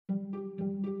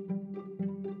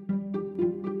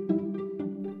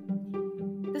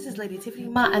Lady Tiffany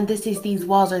Ma, and this is These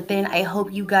Walls Are Thin. I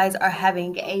hope you guys are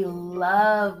having a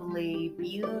lovely,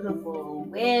 beautiful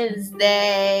Wednesday.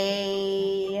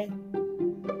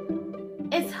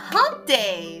 It's hump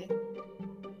day.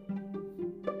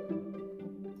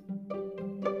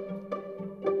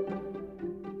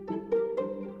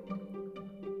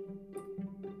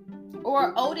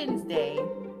 Or Odin's Day.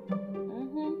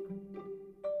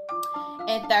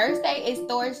 And Thursday is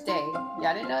Thursday.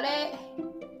 Y'all didn't know that?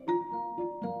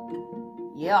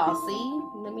 Y'all see?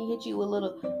 Let me hit you with a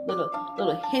little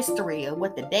history of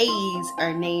what the days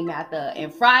are named after.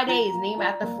 And Friday is named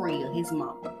after Freya, his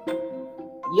mama.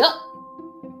 Yup.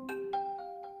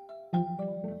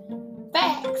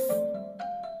 Facts.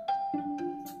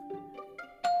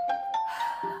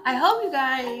 I hope you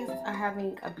guys are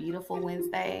having a beautiful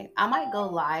Wednesday. I might go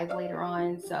live later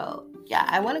on. So yeah,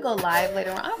 I want to go live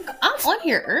later on. I'm on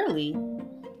here early.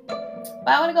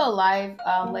 But I want to go live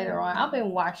later on. I've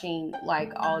been watching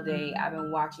like all day. I've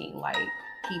been watching like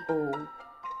people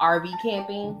RV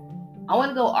camping. I want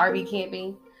to go RV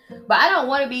camping. But I don't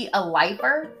want to be a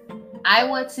lifer. I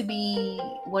want to be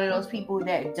one of those people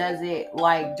that does it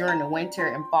like during the winter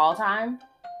and fall time.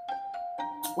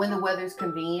 When the weather's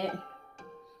convenient.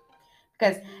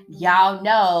 Because y'all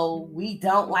know we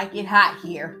don't like it hot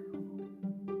here.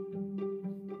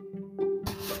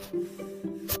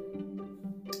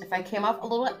 If I came off a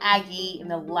little aggy in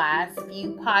the last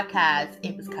few podcasts,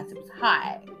 it was because it was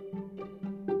hot.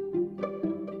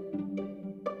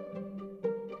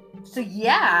 So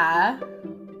yeah.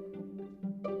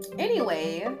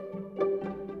 Anyway,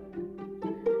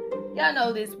 y'all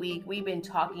know this week we've been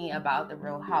talking about the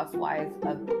Real Housewives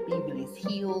of Beverly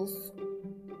Hills.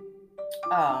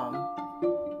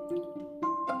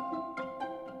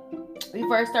 We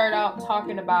first started out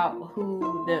talking about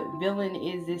who the villain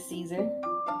is this season,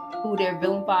 who they're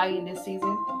vilifying this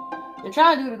season. They're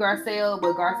trying to do the Garcelle,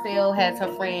 but Garcelle has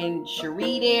her friend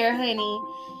Cherie there, honey,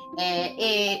 and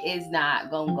it is not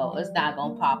gonna go. It's not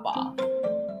gonna pop off.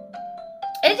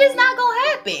 It's just not gonna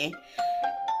happen.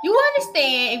 You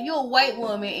understand if you're a white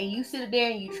woman and you sit there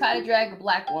and you try to drag a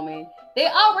black woman, they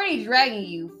already dragging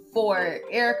you for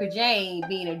Erika Jayne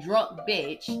being a drunk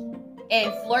bitch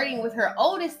and flirting with her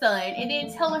oldest son and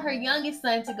then telling her youngest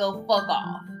son to go fuck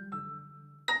off.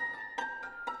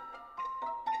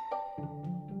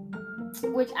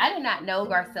 Which I did not know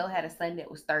Garcelle had a son that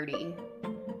was 30.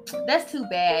 That's too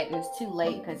bad and it's too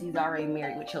late because he's already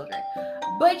married with children.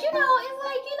 But it's like,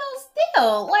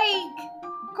 still, like,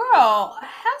 girl,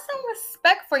 have some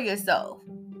respect for yourself.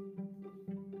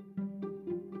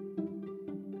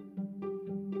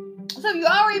 So if you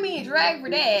already being dragged for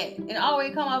that and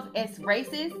already come off as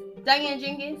racist, Diane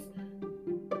Jenkins,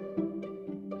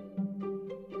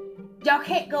 y'all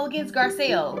can't go against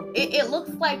Garcelle. It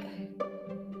looks like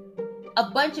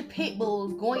a bunch of pit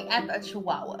bulls going after a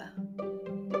chihuahua.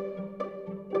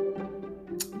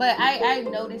 But I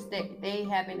noticed that they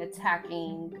have been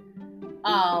attacking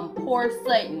poor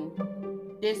Sutton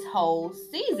this whole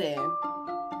season.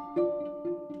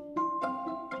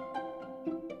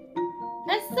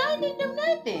 And Sutton didn't do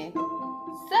nothing.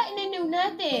 Sutton didn't do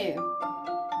nothing.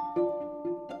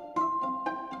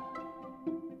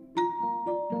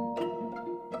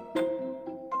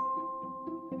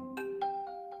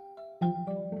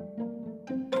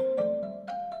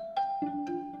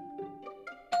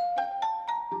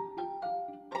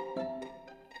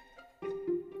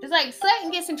 It's like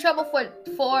Sutton gets in trouble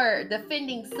for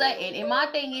defending Sutton. And my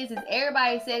thing is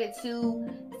everybody said this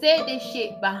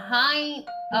shit behind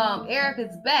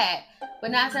Erika's back, but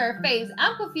not to her face.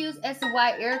 I'm confused as to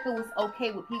why Erika was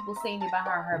okay with people saying it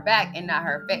behind her back and not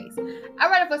her face. I'd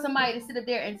rather for somebody to sit up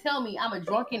there and tell me I'm a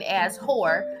drunken ass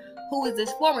whore who is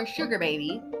this former sugar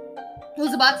baby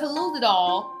who's about to lose it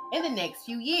all in the next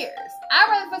few years. I'd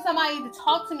rather for somebody to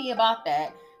talk to me about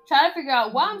that, try to figure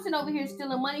out why I'm sitting over here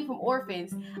stealing money from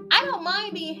orphans. I don't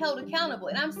mind being held accountable,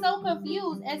 and I'm so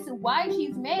confused as to why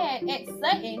she's mad at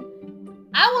Sutton.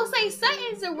 I will say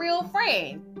Sutton's a real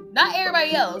friend, not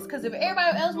everybody else, because if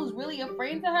everybody else was really a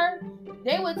friend to her,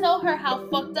 they would tell her how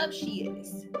fucked up she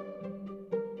is.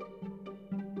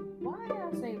 Why did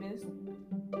I say this?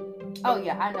 Oh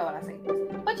yeah, I know what I say this.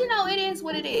 But it is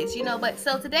what it is, But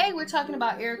so today we're talking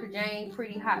about Erika Jayne,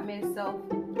 pretty hot mess. So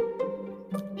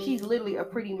she's literally a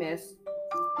pretty mess.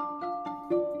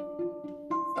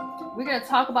 We're gonna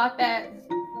talk about that.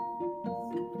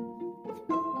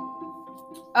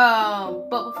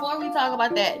 But before we talk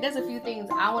about that, there's a few things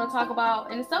I want to talk about,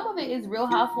 and some of it is Real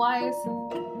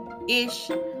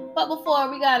Housewives-ish. But before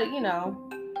we gotta,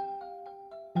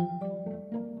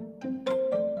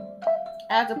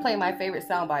 I have to play my favorite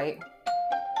soundbite.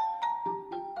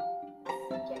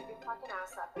 Check your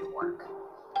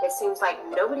seems like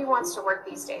nobody wants to work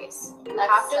these days.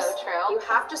 That's so true. You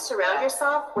have to surround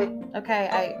yourself with... Okay,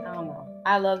 I don't know.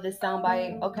 I love this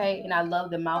soundbite, okay? And I love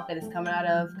the mouth that it's coming out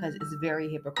of because it's very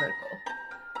hypocritical.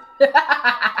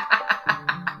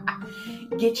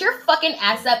 Get your fucking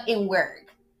ass up and work.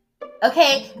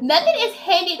 Okay? Nothing is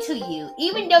handed to you.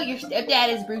 Even though your stepdad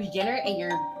is Bruce Jenner and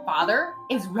your father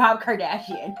is Rob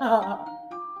Kardashian.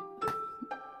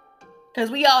 Because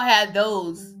we all have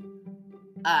those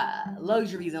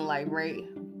luxuries in life, right?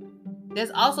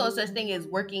 There's also a such thing as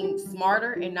working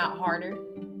smarter and not harder.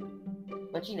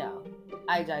 But you know,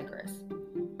 I digress.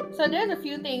 So there's a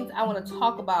few things I want to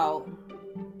talk about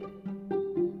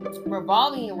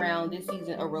revolving around this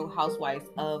season of Real Housewives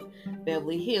of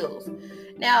Beverly Hills.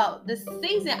 Now, the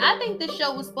season, I think the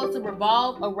show was supposed to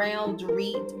revolve around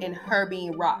Dorit and her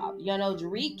being robbed. You know,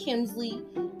 Dorit Kemsley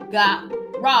got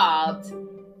robbed.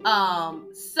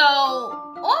 So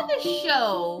on the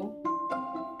show,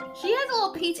 she has a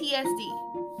little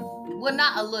PTSD. Well,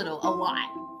 not a little, a lot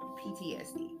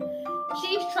PTSD.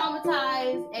 She's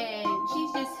traumatized and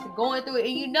she's just going through it.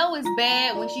 And you know it's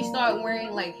bad when she started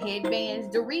wearing like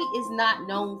headbands. Dorit is not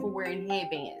known for wearing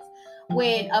headbands.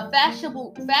 When a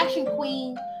fashion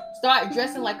queen start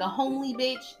dressing like a homely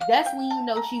bitch, that's when you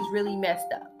know she's really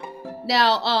messed up.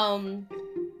 Now,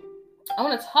 I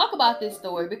want to talk about this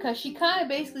story because she kind of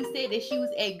basically said that she was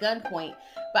at gunpoint.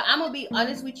 But I'm going to be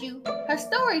honest with you, her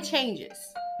story changes.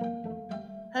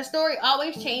 Her story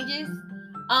always changes.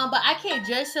 But I can't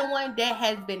judge someone that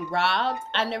has been robbed.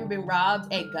 I've never been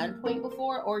robbed at gunpoint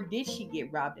before. Or did she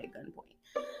get robbed at gunpoint?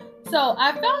 So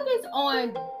I found this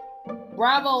on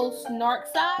Bravo's Snark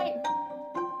side.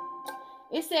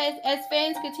 It says, as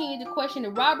fans continue to question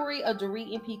the robbery of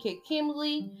Dorit and PK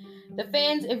Kemsley, the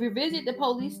fans have revisited the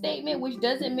police statement, which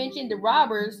doesn't mention the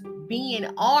robbers being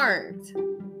armed.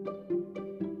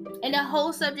 And the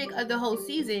whole subject of the whole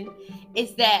season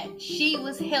is that she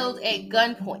was held at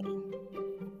gunpoint.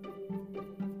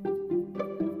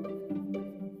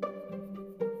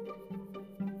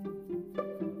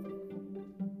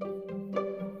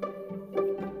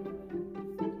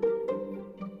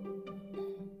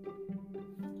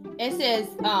 It says,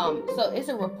 so it's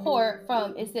a report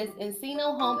from, it says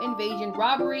Encino home invasion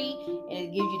robbery, and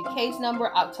it gives you the case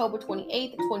number, October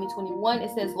 28th, 2021. It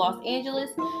says Los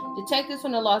Angeles. Detectives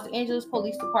from the Los Angeles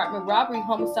Police Department Robbery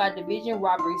Homicide Division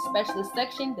Robbery Specialist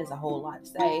Section, there's a whole lot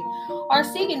to say, are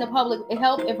seeking the public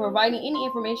help in providing any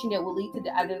information that will lead to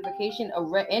the identification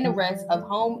and arrest of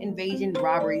home invasion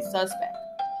robbery suspect.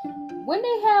 When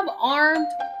they have armed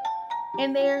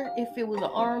in there, if it was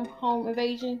an armed home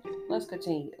invasion, let's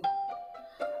continue.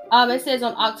 It says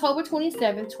on October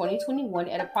 27, 2021,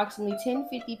 at approximately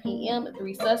 10:50 p.m.,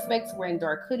 3 suspects wearing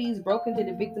dark hoodies broke into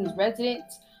the victim's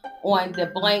residence on the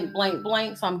blank, blank,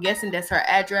 blank. So I'm guessing that's her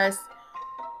address.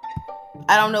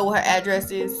 I don't know what her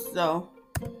address is, so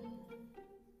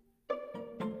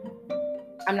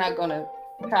I'm not going to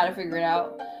try to figure it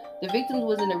out. The victim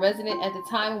was in the residence at the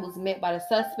time and was met by the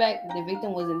suspect. The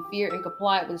victim was in fear and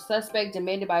complied with the suspect,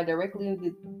 demanded by directing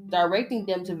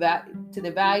them to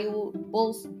the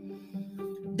valuables,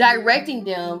 directing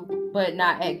them, but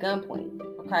not at gunpoint.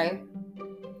 Okay.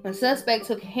 The suspect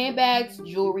took handbags,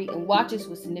 jewelry, and watches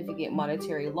with significant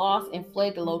monetary loss and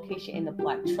fled the location in the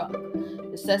black truck.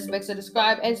 The suspects are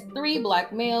described as 3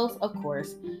 black males, of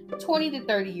course, 20 to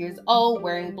 30 years old,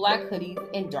 wearing black hoodies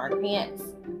and dark pants.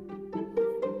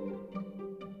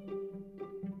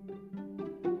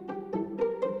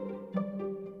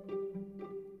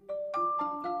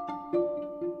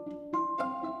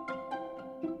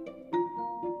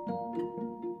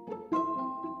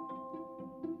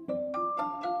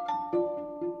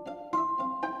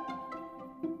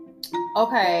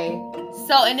 Okay,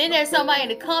 so and then there's somebody in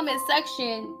the comment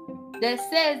section that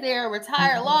says they're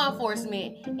retired law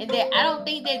enforcement and that I don't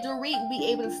think that Dorit would be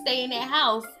able to stay in that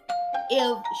house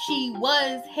if she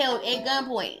was held at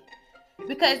gunpoint.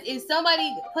 Because if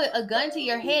somebody put a gun to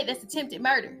your head, that's attempted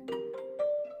murder.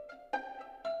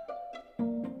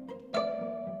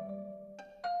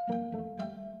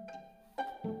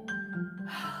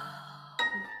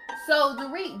 So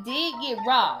Dorit did get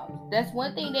robbed. That's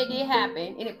one thing that did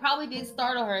happen, and it probably did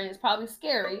startle her, and it's probably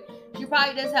scary. She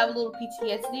probably does have a little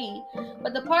PTSD.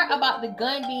 But the part about the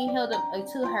gun being held up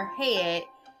to her head,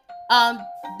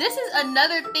 this is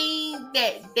another thing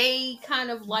that they kind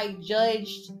of like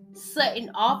judged Sutton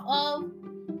off of,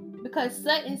 because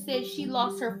Sutton said she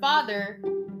lost her father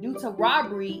due to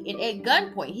robbery and at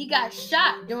gunpoint. He got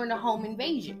shot during the home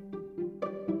invasion.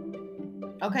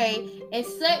 Okay, and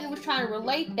Sutton was trying to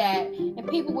relate that, and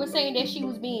people were saying that she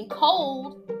was being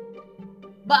cold.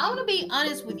 But I'm gonna be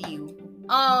honest with you.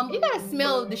 You gotta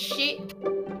smell the shit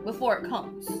before it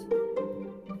comes.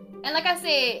 And like I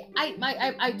said,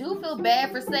 I do feel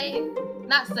bad for saying,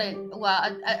 not saying,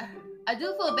 well, I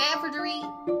do feel bad for Dorit,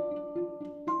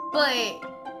 but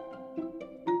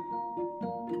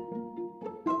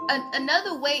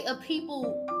another way of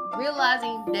people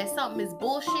realizing that something is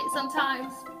bullshit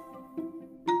sometimes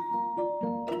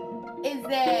is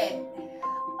that,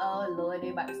 oh Lord, they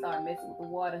about to start messing with the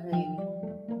water, honey.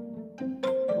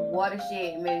 The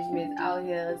watershed management out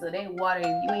here, so they water. If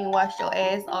you ain't washed your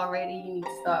ass already, you need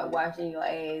to start washing your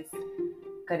ass,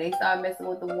 cause they start messing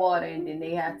with the water and then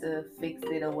they have to fix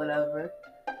it or whatever.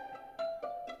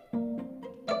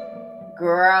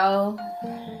 Girl,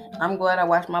 I'm glad I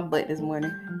washed my butt this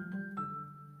morning.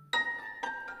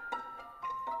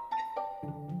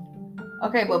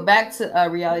 Okay, but back to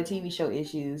reality TV show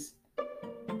issues.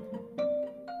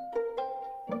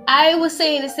 I was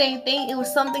saying the same thing. It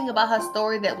was something about her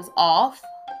story that was off.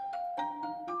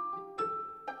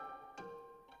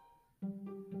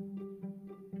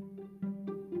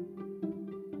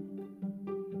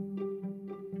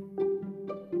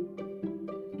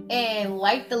 And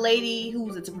like the lady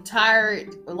who's a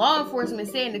retired law enforcement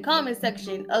said in the comment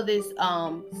section of this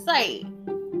site,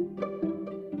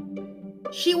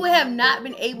 she would have not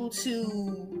been able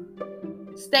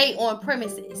to stay on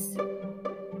premises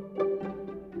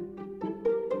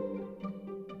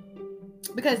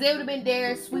because they would have been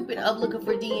there sweeping up looking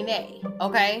for DNA,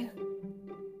 okay?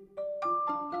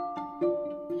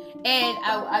 And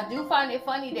I do find it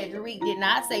funny that Dorit did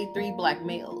not say 3 black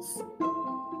males.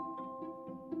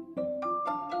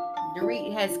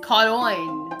 Dorit has caught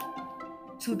on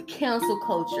to the cancel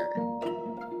culture.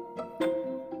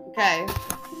 Okay.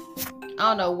 I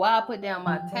don't know why I put down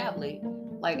my tablet.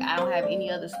 Like, I don't have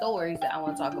any other stories that I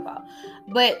want to talk about.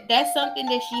 But that's something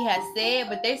that she has said.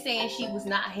 But they're saying she was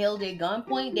not held at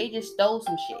gunpoint. They just stole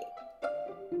some shit.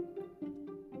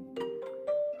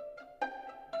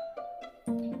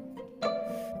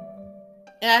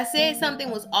 And I said something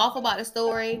was off about the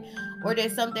story, or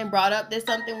there's something brought up that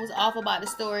something was off about the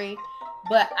story.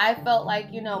 But I felt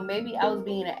like, you know, maybe I was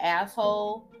being an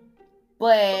asshole.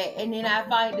 And then I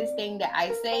find this thing that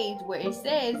I saved where it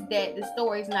says that the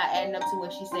story's not adding up to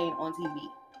what she's saying on TV.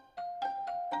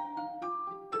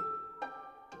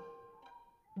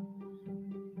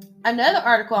 Another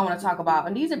article I want to talk about,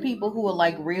 and these are people who are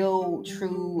like real,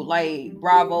 true, like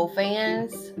Bravo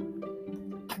fans.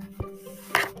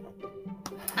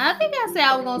 I think I said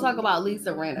I was going to talk about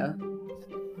Lisa Rinna.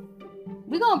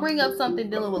 We're going to bring up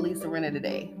something dealing with Lisa Rinna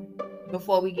today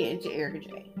before we get into Erika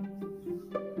Jayne.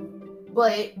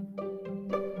 But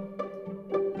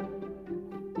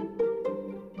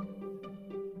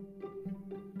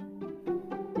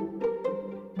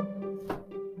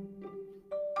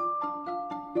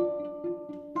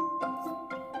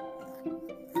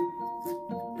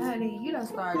honey, you done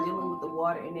started dealing with the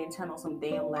water and then turn on some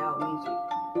damn loud music.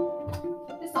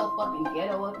 It's so fucking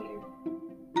ghetto up here.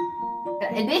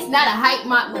 And this not a hype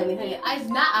mic moment, honey. It's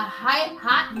not a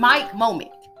hot mic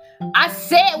moment. I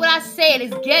said what I said.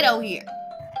 It's ghetto here.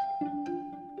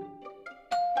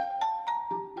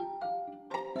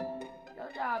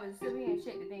 Your job is to sit here and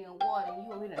shake the damn water, and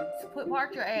you over here to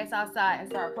park your ass outside and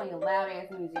start playing loud ass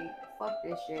music. Fuck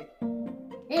this shit.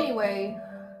 Anyway,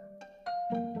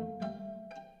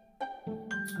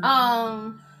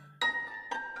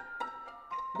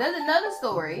 there's another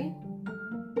story,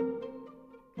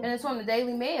 and it's from the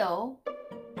Daily Mail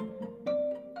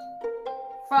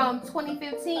from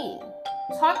 2015,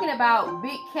 talking about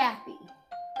Big Kathy.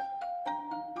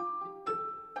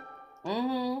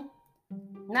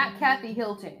 Not Kathy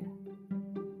Hilton,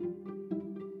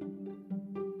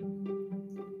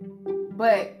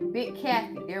 but Big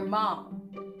Kathy, their mom,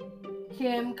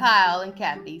 Kim, Kyle, and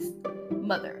Kathy's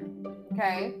mother.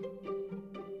 Okay.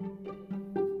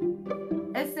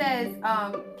 It says,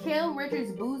 Kim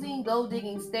Richards' boozing,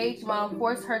 gold-digging stage mom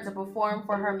forced her to perform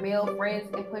for her male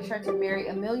friends and pushed her to marry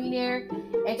a millionaire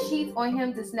and cheats on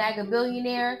him to snag a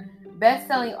billionaire.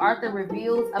 Best-selling author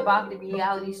reveals about the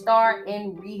reality star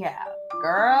in rehab.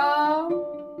 Girl.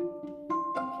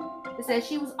 It says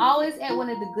she was always at one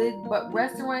of the good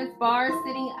restaurants, bars,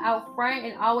 sitting out front,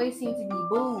 and always seemed to be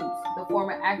boozed, the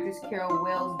former actress Carol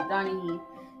Wells Donahue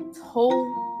told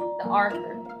the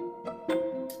author.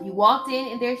 You walked in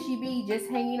and there she be just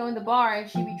hanging on the bar, and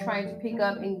she be trying to pick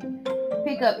up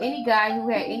any guy who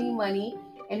had any money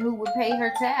and who would pay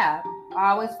her tab.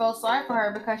 I always felt sorry for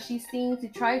her because she seemed to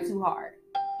try too hard.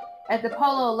 At the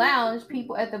Polo Lounge,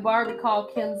 people at the bar recall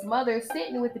Kim's mother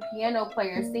sitting with the piano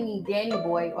player singing Danny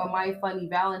Boy or My Funny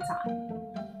Valentine.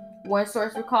 One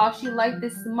source recalls she liked the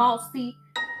smaltzy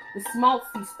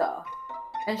stuff.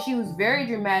 and she was very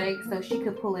dramatic, so she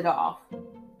could pull it off.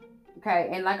 Okay,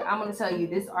 and like I'm gonna tell you,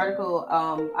 this article,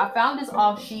 I found this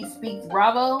off She Speaks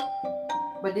Bravo,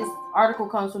 but this article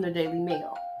comes from the Daily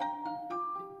Mail.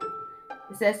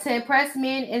 It says 10 press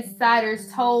men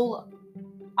insiders told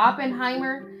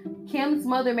Oppenheimer Kim's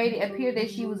mother made it appear that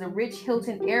she was a rich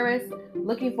Hilton heiress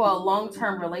looking for a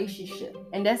long-term relationship.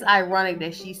 And that's ironic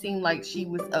that she seemed like she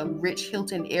was a rich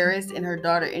Hilton heiress and her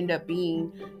daughter ended up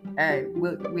being a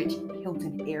rich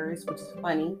Hilton heiress, which is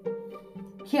funny.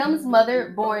 Kim's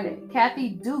mother, born Kathy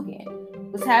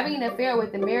Dugan, was having an affair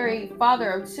with the married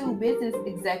father of 2 business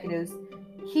executives,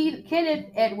 Kenneth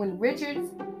Edwin Richards.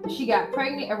 She got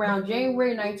pregnant around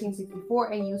January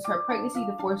 1964 and used her pregnancy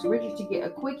to force Richards to get a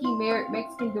quickie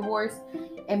Mexican divorce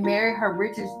and marry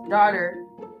Richards' daughter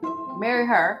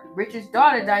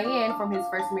Diane from his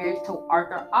first marriage to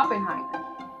Arthur Oppenheimer.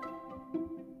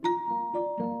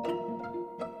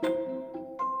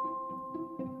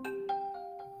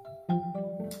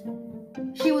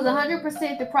 She was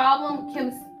 100% the problem.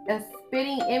 Kim's a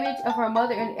spitting image of her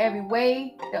mother in every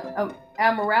way. The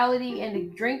immorality and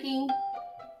the drinking.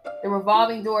 The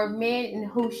revolving door of men and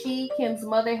who Kim's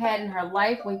mother, had in her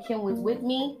life when Kim was with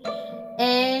me.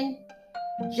 And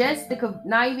just the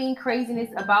conniving craziness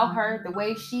about her, the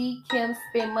way Kim,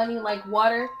 spent money like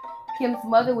water. Kim's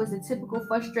mother was a typical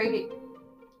frustrated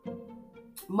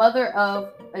mother of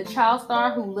a child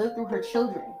star who lived through her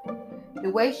children. The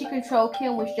way she controlled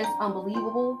Kim was just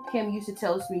unbelievable. Kim used to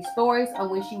tell me stories of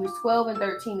when she was 12 and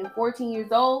 13 and 14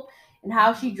 years old and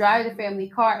how she drive the family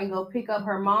car and go pick up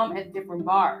her mom at different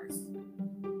bars.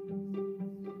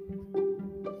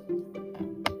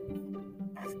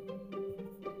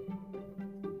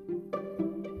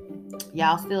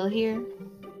 Y'all still here?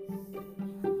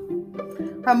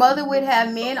 Her mother would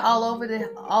have men all over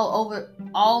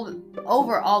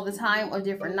all the time on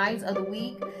different nights of the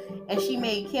week, and she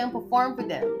made Kim perform for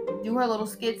them, do her little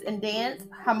skits and dance.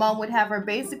 Her mom would have her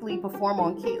basically perform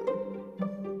on cue.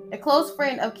 A close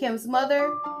friend of Kim's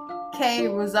mother, Kay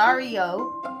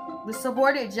Rosario,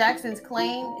 supported Jackson's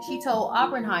claim. She told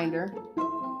Oppenheimer,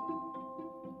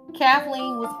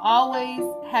 Kathleen was always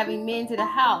having men to the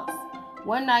house.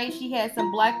 One night she had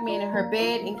some black men in her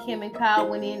bed and Kim and Kyle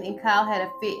went in and Kyle had a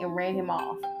fit and ran him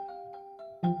off.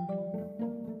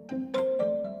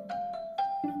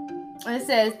 And it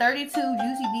says 32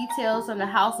 juicy details from the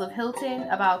House of Hilton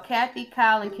about Kathy,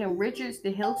 Kyle, and Kim Richards,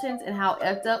 the Hiltons, and how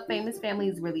effed up famous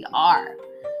families really are.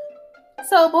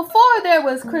 So before there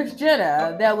was Kris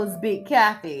Jenner, there was Big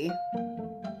Kathy.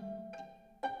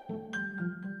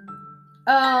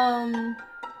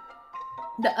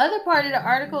 The other part of the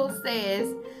article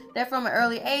says that from an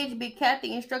early age, Big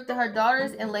Kathy instructed her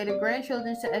daughters and later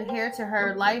grandchildren to adhere to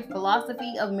her life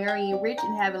philosophy of marrying rich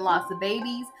and having lots of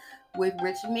babies with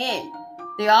rich men.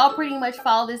 They all pretty much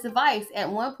follow this advice. At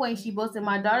one point, she boasted,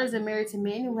 my daughters are married to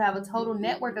men who have a total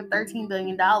net worth of $13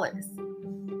 billion.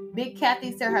 Big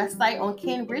Kathy set her sight on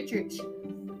Ken Richards.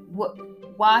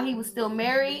 While he was still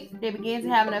married, they began to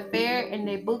have an affair, and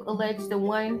their book alleged the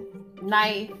one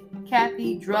night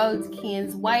Kathy drugged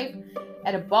Ken's wife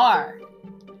at a bar.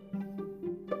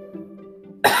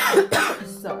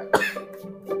 Sorry.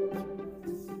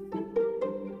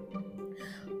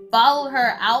 Followed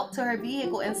her out to her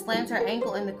vehicle and slammed her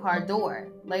ankle in the car door.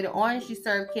 Later on, she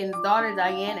served Ken's daughter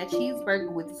Diane a cheeseburger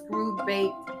with a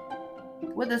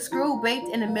screw baked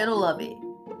in the middle of it.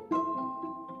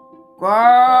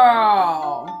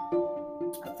 Girl.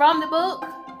 From the book,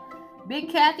 Big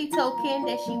Kathy told Ken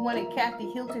that she wanted Kathy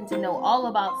Hilton to know all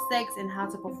about sex and how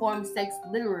to perform sex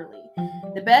literally,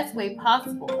 the best way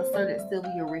possible, asserted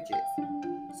Sylvia Richards.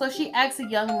 So she asked a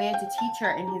young man to teach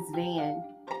her in his van.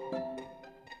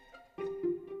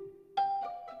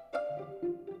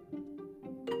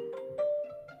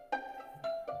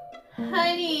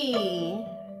 Honey,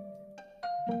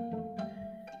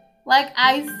 like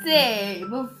I said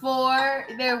before,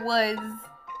 there was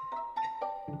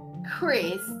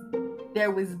Kris,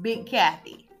 there was Big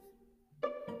Kathy.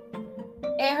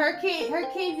 And her kids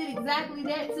did exactly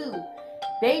that too.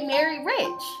 They married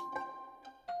rich.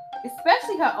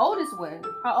 Especially her oldest one.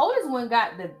 Her oldest one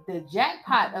got the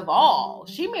jackpot of all.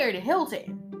 She married a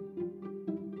Hilton.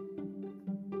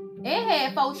 And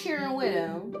had 4 children with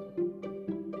him.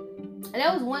 And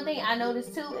that was one thing I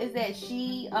noticed too, is that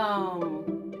she, all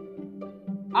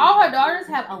her daughters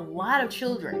have a lot of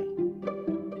children.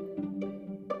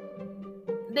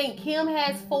 I think Kim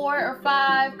has 4 or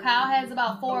 5. Kyle has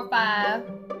about 4 or 5.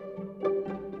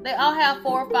 They all have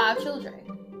 4 or 5 children.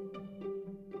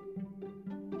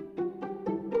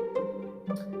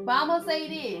 But I'm gonna say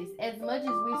this: as much as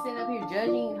we're sitting up here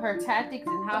judging her tactics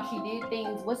and how she did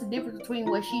things, what's the difference between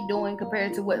what she's doing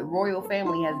compared to what royal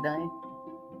family has done?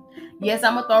 Yes,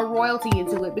 I'm gonna throw royalty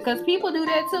into it because people do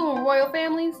that too in royal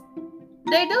families.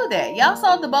 They do that. Y'all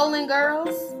saw the Bowling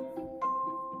Girls.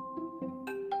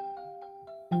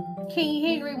 King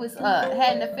Henry was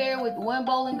had an affair with one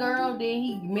bowling girl, then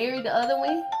he married the other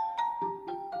one.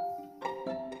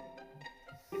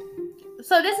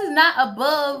 So this is not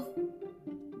above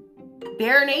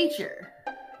their nature.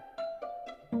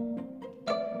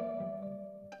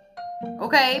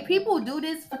 Okay, people do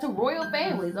this to royal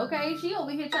families. Okay, she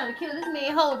over here trying to kill this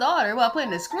man's whole daughter while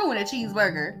putting a screw in a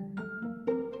cheeseburger.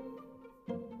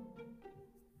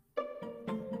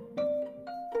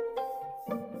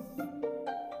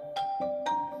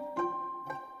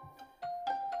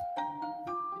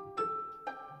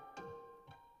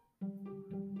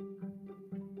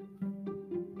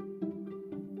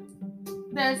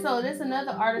 So there's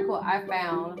another article I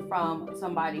found from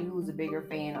somebody who's a bigger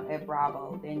fan at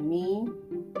Bravo than me.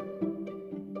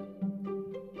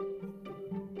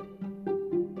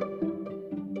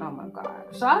 Oh my God.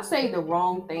 So I say the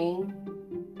wrong thing.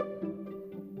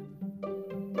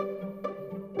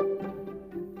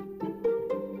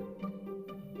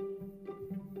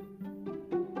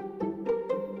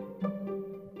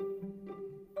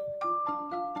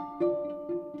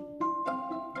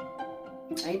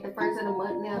 Ain't the first of the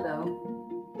month now though.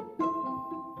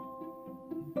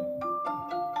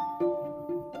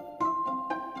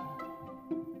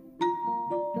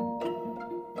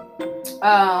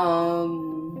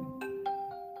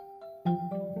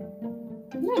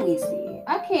 Let me see.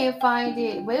 I can't find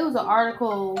it, but it was an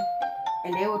article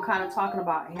and they were kind of talking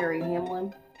about Harry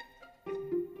Hamlin.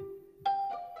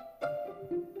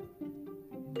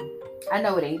 I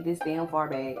know it ain't this damn far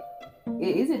back.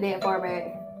 Is it that far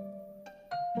back?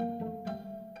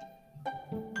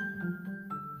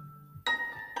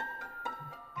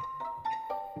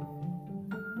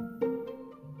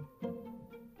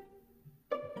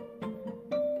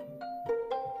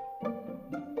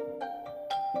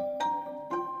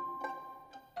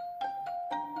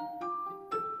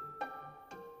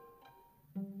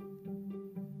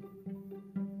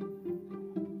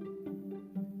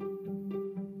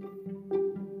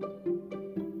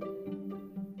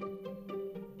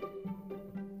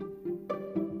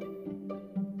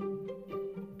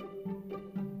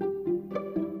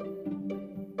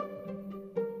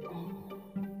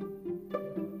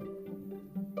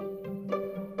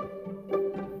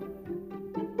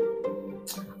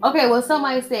 Okay, well,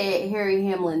 somebody said Harry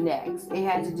Hamlin next. It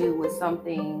had to do with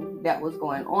something that was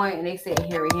going on, and they said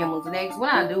Harry Hamlin's next.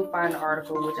 When I do find the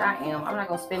article, which I am, I'm not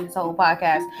gonna spend this whole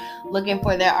podcast looking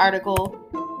for that article,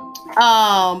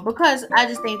 because I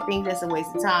just think that's a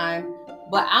waste of time.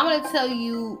 But I'm gonna tell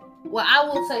you. Well, I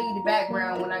will tell you the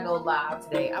background when I go live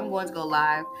today. I'm going to go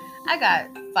live. I got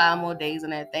 5 more days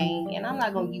on that thing, and I'm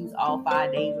not gonna use all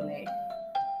 5 days on that.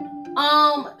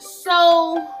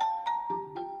 So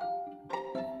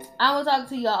I will talk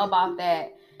to y'all about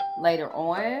that later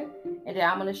on. And then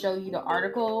I'm going to show you the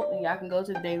article. And y'all can go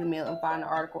to the Daily Mail and find the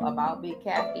article about Big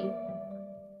Kathy.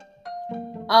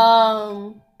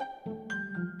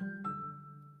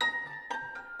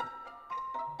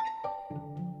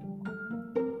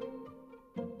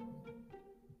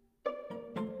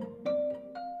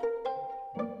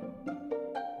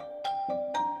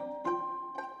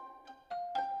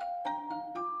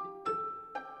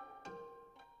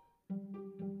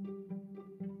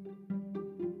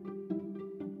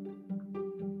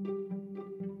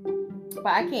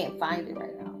 But I can't find it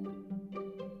right now.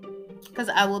 Because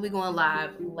I will be going live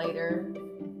later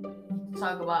to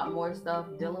talk about more stuff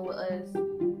dealing with us.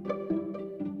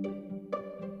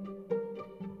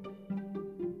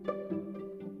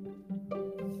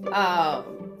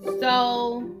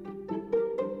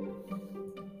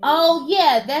 Oh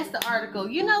yeah, that's the article.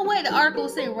 You know what? The article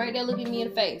was saying right there, looking me in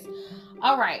the face.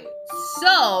 All right,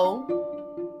 so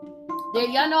there,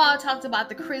 y'all know I talked about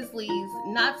the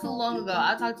Chrisleys not too long ago.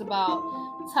 I talked about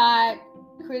Todd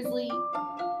Chrisley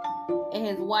and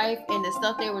his wife and the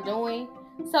stuff they were doing.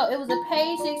 So it was a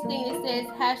page 16 that says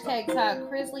hashtag Todd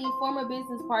Chrisley, former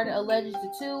business partner, alleges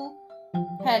the two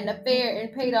had an affair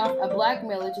and paid off a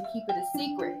blackmailer to keep it a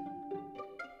secret.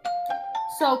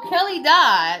 So Kelly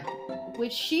Dodd,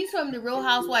 which she's from the Real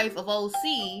Housewife of OC,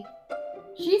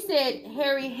 she said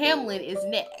Harry Hamlin is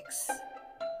next.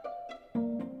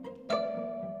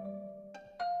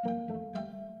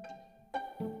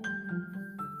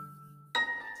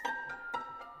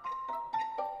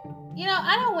 You know,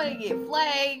 I don't want to get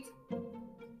flagged.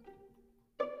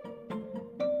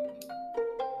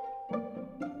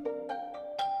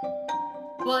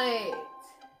 But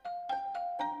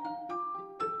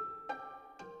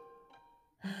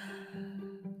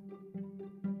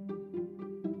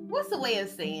what's the way of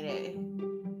saying it?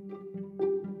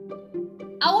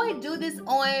 I would do this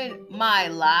on my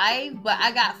live, but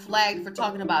I got flagged for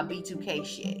talking about B2K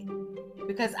shit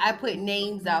because I put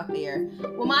names out there.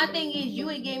 Well, my thing is, you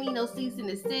ain't gave me no cease and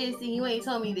desist, and you ain't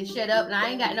told me to shut up, and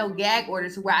I ain't got no gag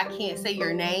orders where I can't say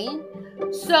your name.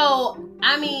 So,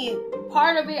 I mean,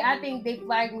 part of it, I think they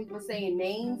flagged me for saying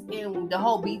names in the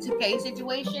whole B2K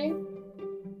situation.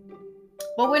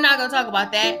 But we're not going to talk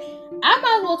about that. I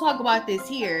might as well talk about this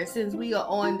here since we are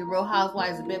on the Real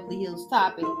Housewives of Beverly Hills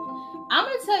topic. I'm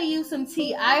going to tell you some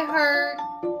tea I heard,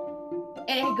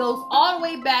 and it goes all the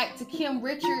way back to Kim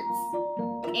Richards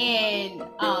and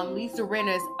Lisa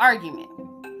Rinna's argument.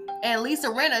 And Lisa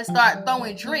Rinna started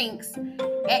throwing drinks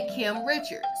at Kim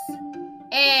Richards.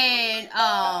 And,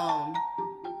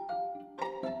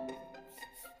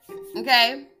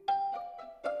 okay.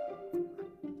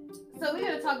 So we're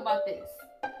going to talk about this.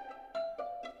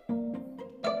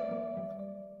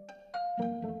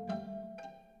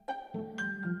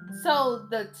 So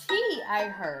the tea I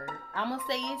heard, I'm going to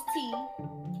say it's tea.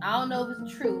 I don't know if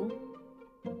it's true.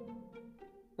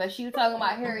 But she was talking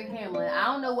about Harry Hamlin. I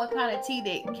don't know what kind of tea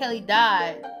that Kelly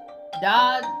Dodd, is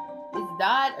Dodd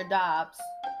or Dobbs?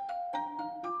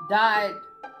 Dodd,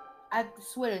 I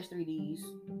swear there's 3 Ds.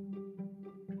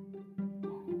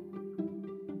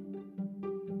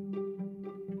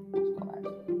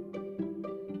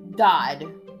 Dodd.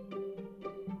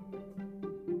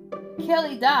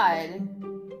 Kelly Dodd.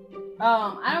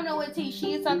 I don't know what tea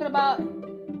she is talking about.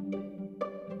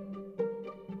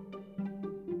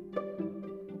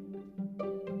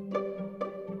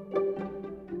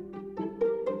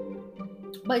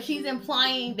 But she's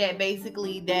implying that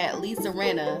basically that Lisa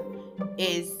Rinna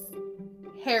is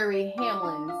Harry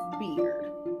Hamlin's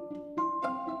beard.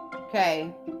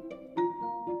 Okay.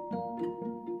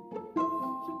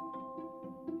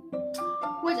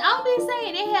 Which I'll be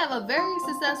saying they have a very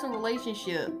successful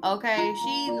relationship. Okay.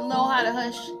 She know how to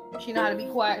hush. She know how to be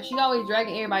quiet. She always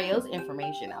dragging everybody else's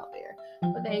information out there.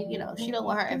 But then, she don't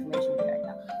want her information to be dragged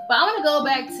out. But I'm going to go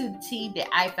back to the tea that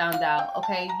I found out.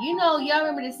 Okay. Y'all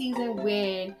remember the season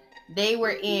when they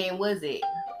were in, what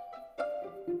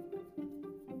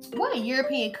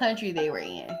European country they were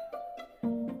in?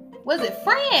 Was it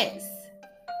France?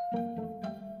 I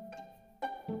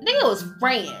think it was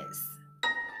France.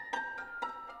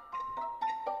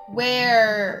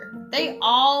 Where they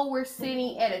all were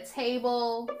sitting at a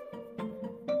table.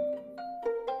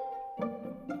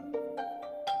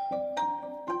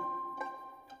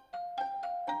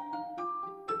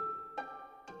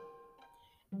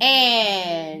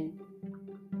 And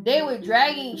they were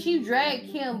she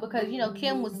dragged Kim because,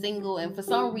 Kim was single. And for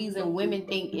some reason, women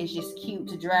think it's just cute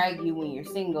to drag you when you're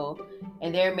single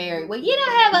and they're married. Well, you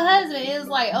don't have a husband. It was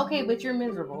like, okay, but you're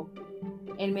miserable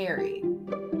and married.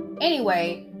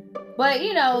 Anyway, but,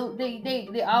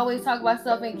 they always talk about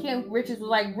stuff. And Kim Richards was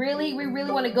like, really? We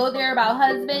really want to go there about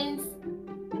husbands?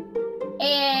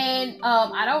 And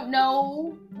I don't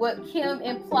know what Kim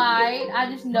implied. I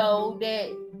just know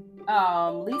that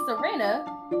Lisa Rinna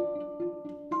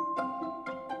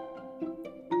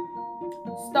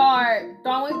start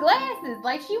throwing glasses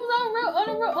like she was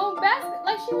on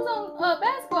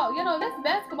basketball. That's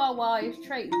basketball wives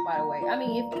traits, by the way. I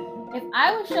mean, if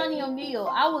I was Shani O'Neal,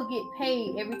 I would get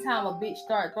paid every time a bitch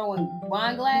start throwing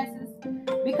wine glasses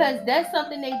because that's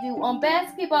something they do on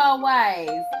Basketball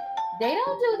Wives. They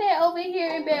don't do that over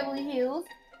here in Beverly Hills.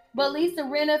 But Lisa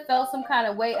Rinna felt some kind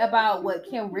of way about what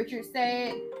Kim Richards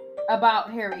said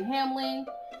about Harry Hamlin,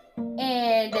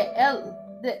 and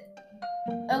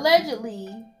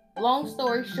allegedly, long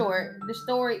story short, the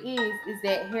story is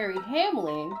that Harry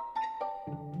Hamlin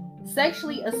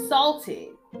sexually assaulted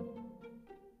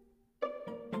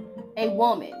a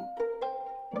woman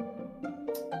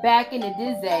back in the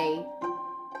day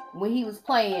when he was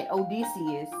playing when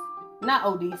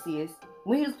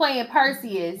he was playing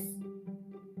Perseus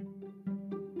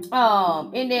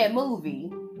in that movie.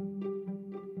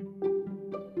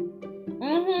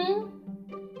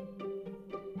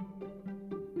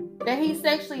 That he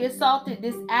sexually assaulted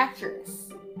this actress.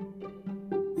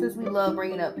 Since we love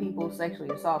bringing up people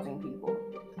sexually assaulting people,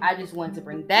 I just wanted to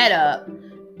bring that up,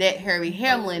 that Harry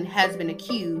Hamlin has been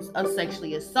accused of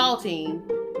sexually assaulting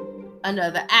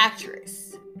another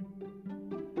actress.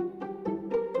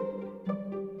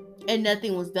 And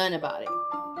nothing was done about it.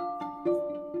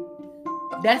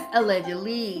 That's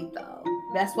allegedly, though.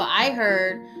 That's what I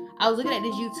heard. I was looking at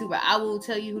this YouTuber. I will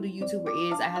tell you who the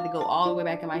YouTuber is. I had to go all the way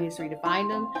back in my history to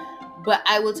find him. But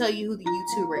I will tell you who the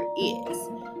YouTuber is.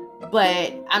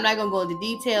 But I'm not going to go into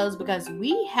details because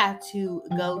we have to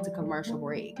go to commercial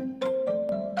break.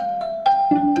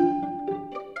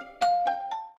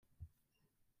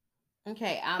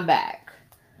 Okay, I'm back.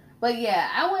 But yeah,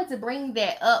 I wanted to bring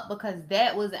that up because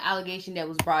that was an allegation that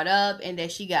was brought up and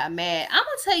that she got mad. I'm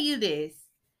going to tell you this.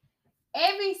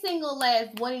 Every single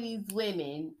last one of these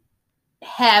women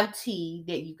have tea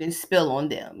that you can spill on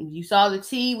them. You saw the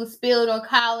tea was spilled on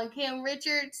Kyle and Kim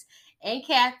Richards and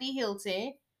Kathy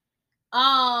Hilton.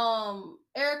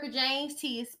 Erika Jayne's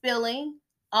tea is spilling.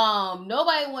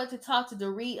 Nobody wanted to talk to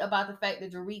Dorit about the fact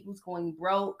that Dorit was going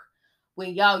broke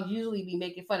when y'all usually be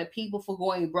making fun of people for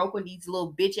going broke with these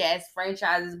little bitch ass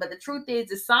franchises. But the truth is,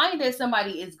 the sign that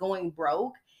somebody is going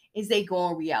broke is they go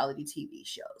on reality TV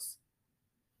shows.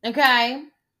 Okay.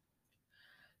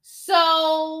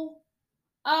 So,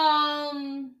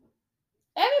 everybody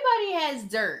has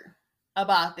dirt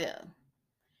about them.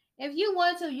 If you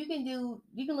want to, you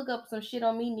can look up some shit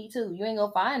on me too. You ain't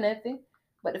gonna find nothing.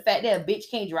 But the fact that a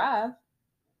bitch can't drive,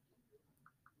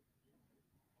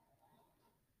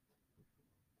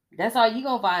 that's all you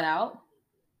gonna find out.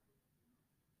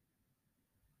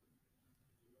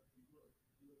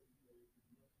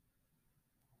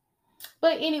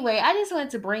 But anyway, I just wanted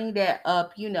to bring that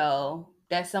up,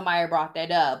 that somebody brought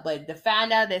that up. But to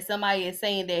find out that somebody is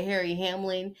saying that Harry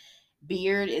Hamlin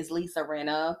beard is Lisa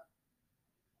Rinna.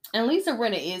 And Lisa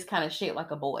Rinna is kind of shaped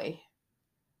like a boy.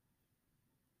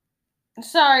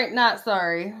 Sorry, not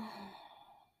sorry.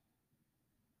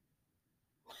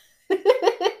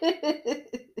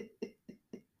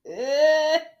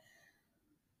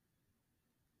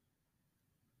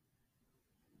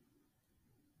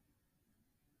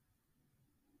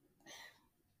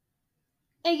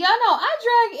 And y'all know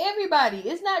I drag everybody.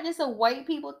 It's not just a white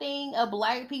people thing, a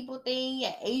black people thing,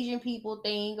 an Asian people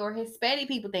thing, or Hispanic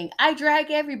people thing. I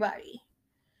drag everybody.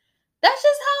 That's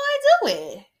just how I do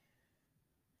it.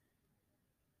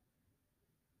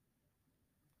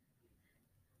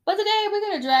 But today we're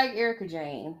gonna drag Erika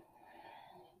Jayne,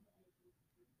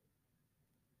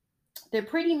 the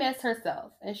pretty mess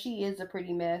herself, and she is a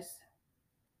pretty mess.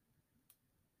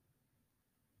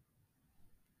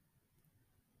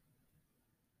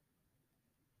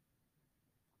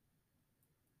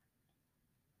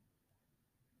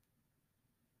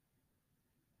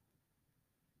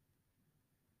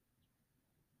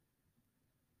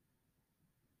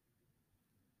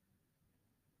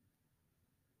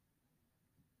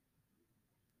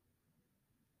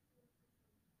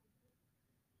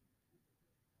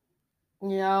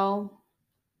 You know.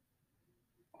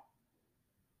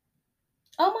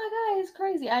 Oh my God, it's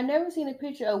crazy. I never seen a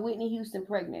picture of Whitney Houston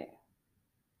pregnant.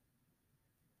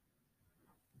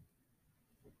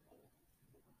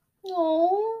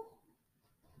 Oh.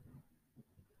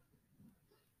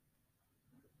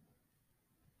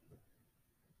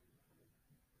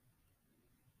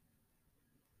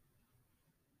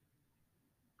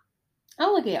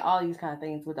 I'm looking at all these kind of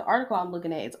things, but the article I'm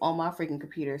looking at is on my freaking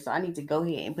computer, so I need to go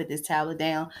ahead and put this tablet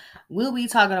down. We'll be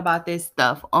talking about this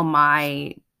stuff on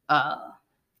my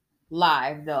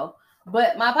live though.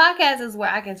 But my podcast is where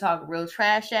I can talk real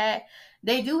trash at.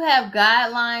 They do have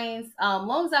guidelines,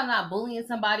 long as I'm not bullying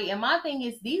somebody. And my thing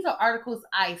is, these are articles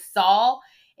I saw,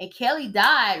 and Kelly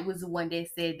Dodd was the one that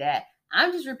said that.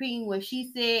 I'm just repeating what she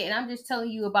said, and I'm just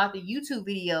telling you about the YouTube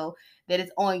video that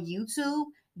is on YouTube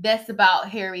that's about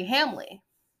Harry Hamlin.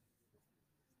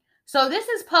 So this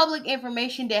is public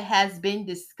information that has been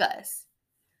discussed.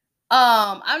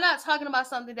 I'm not talking about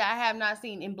something that I have not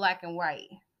seen in black and white.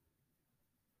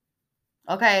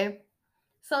 Okay.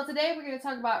 So today we're going to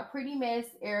talk about Pretty Miss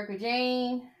Erika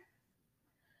Jayne.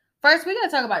 First, we're going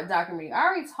to talk about the documentary. I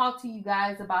already talked to you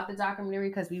guys about the documentary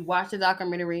because we watched the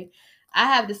documentary. I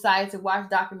have decided to watch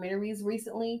documentaries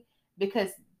recently because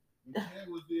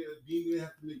was there, Dean didn't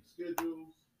have to make schedules.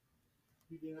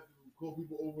 He didn't have to call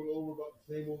people over and over about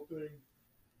the same old thing.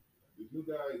 This new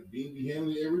guy, Dean, be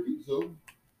handling everything, so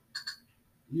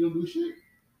he don't do shit.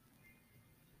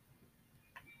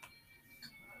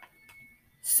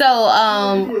 So,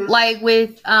 like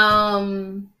with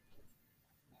y'all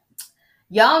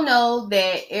know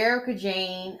that Erika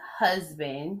Jayne's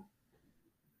husband,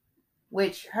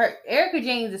 which Erika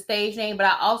Jayne is a stage name, but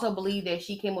I also believe that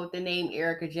she came up with the name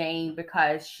Erika Jayne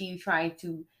because she's trying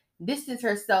to distance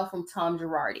herself from Tom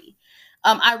Girardi.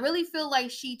 I really feel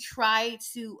like she tried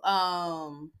to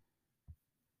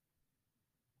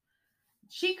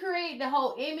she created the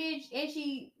whole image and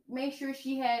she made sure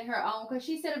she had her own, because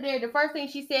she said up there, the first thing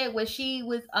she said was she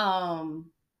was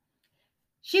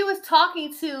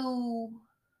talking to,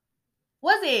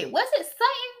 was it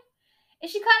Sutton? And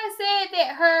she kind of said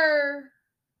that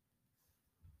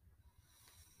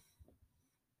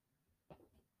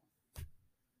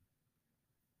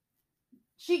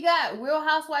She got Real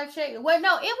Housewife shady. Well,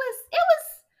 no, it was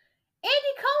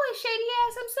Andy Cohen shady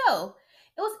ass himself.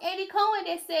 It was Andy Cohen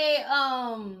that said,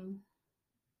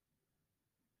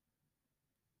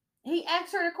 he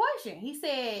asked her the question. He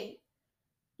said,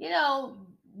 you know,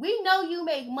 we know you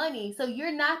make money, so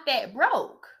you're not that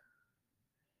broke.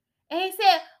 And he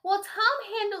said, well,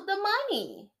 Tom handled the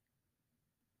money.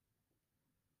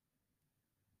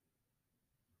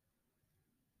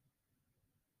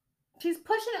 She's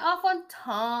pushing it off on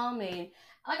Tom, and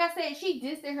like I said, she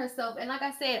distanced herself. And like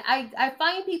I said, I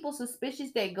find people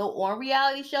suspicious that go on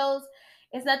reality shows.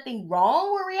 There's nothing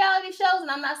wrong with reality shows,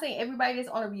 and I'm not saying everybody that's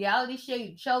on a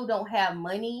reality show don't have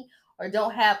money or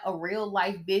don't have a real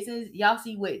life business. Y'all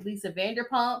see with Lisa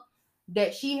Vanderpump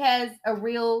that she has a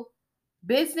real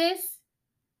business.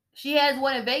 She has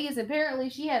one in Vegas. Apparently,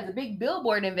 she has a big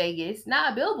billboard in Vegas.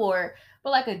 Not a billboard,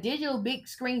 but like a digital, big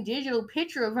screen digital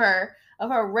picture of her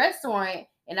restaurant.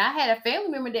 And I had a family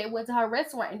member that went to her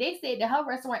restaurant, and they said that her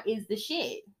restaurant is the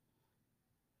shit.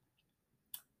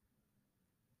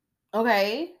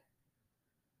 Okay.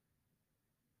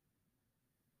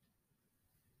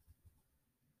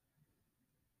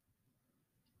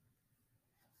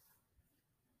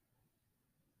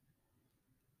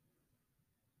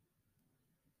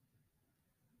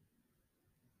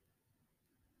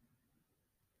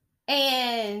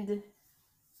 And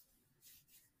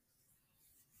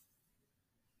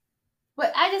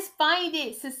but I just find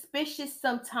it suspicious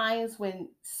sometimes when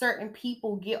certain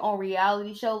people get on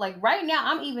reality show. Like right now,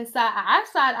 I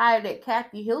side eyed that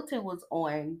Kathy Hilton was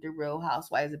on The Real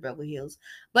Housewives of Beverly Hills,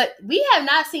 but we have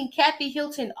not seen Kathy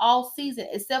Hilton all season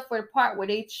except for the part where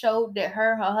they showed that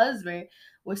her husband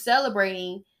was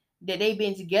celebrating that they've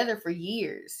been together for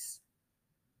years.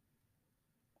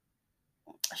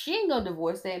 She ain't gonna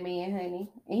divorce that man, honey,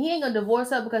 and he ain't gonna divorce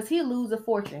her because he'll lose a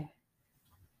fortune.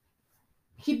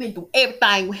 She been through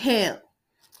everything with him.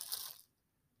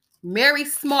 Very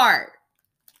smart,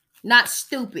 not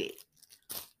stupid.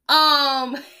 But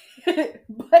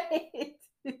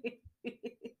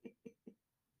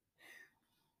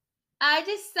I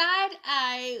just side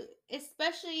eye,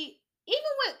 especially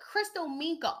even with Crystal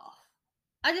Minkoff.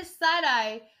 I just side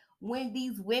eye when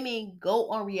these women go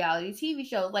on reality TV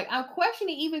shows. Like I'm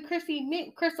questioning even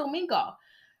Crystal Minkoff.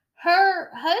 Her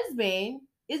husband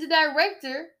is the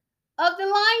director of The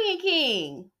Lion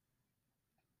King.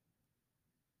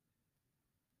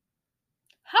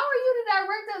 How are you the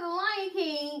director of The Lion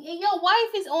King and your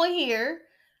wife is on here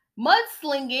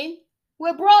mudslinging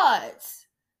with broads?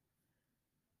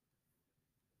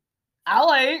 I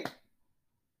like.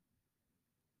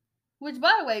 Which,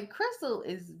 by the way, Crystal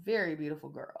is very beautiful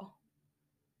girl.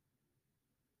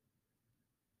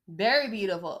 Very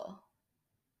beautiful.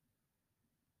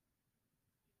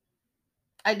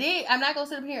 I'm not gonna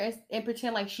sit up here and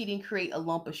pretend like she didn't create a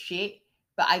lump of shit,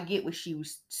 but I get what she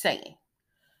was saying.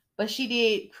 But she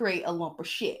did create a lump of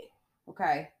shit.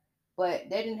 Okay.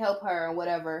 But that didn't help her or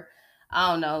whatever.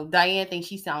 I don't know. Diane thinks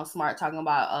she sounds smart talking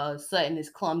about Sutton is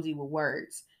clumsy with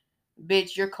words.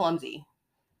 Bitch, you're clumsy.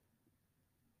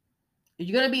 If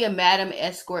you're gonna be a madam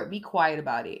escort, be quiet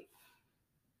about it.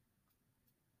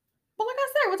 But like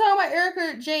I said, we're talking about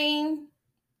Erika Jayne.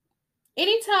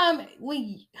 Anytime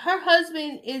when her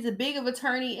husband is a big of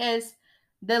attorney as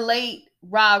the late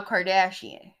Rob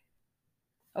Kardashian,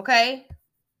 okay?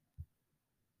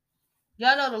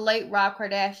 Y'all know the late Rob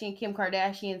Kardashian, Kim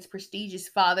Kardashian's prestigious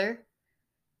father.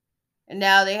 And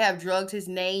now they have drugged his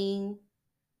name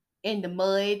in the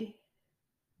mud.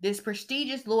 This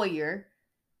prestigious lawyer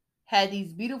had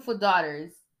these beautiful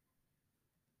daughters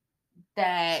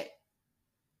that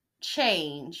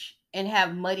change and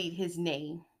have muddied his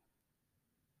name.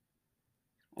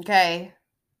 Okay?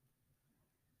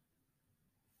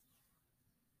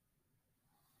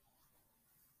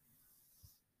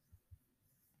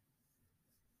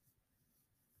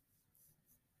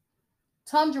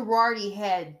 Tom Girardi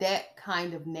had that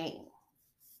kind of name.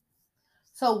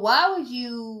 So why would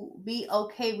you be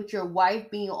okay with your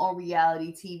wife being on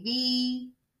reality TV?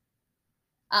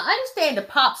 I understand the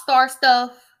pop star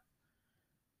stuff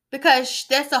because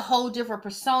that's a whole different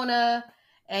persona,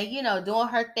 and doing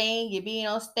her thing and being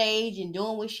on stage and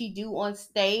doing what she do on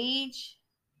stage.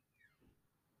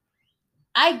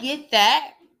 I get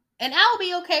that, and I'll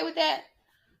be okay with that.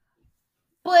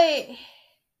 But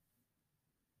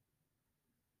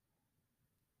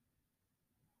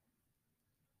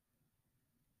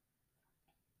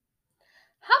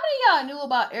how many of y'all knew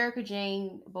about Erika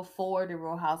Jayne before the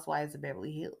Real Housewives of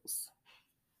Beverly Hills?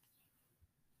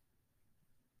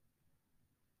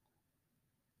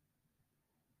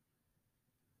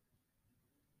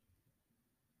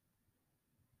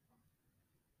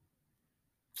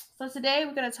 So today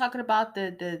we're gonna talk about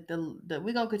we're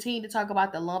gonna continue to talk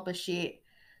about the lump of shit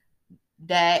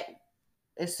that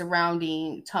is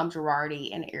surrounding Tom Girardi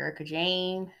and Erika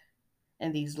Jayne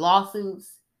and these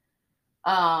lawsuits,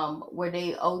 where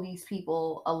they owe these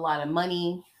people a lot of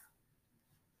money.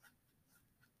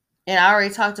 And I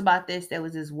already talked about this. There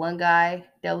was this one guy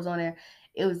that was on there.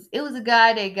 It was a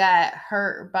guy that got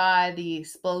hurt by the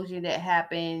explosion that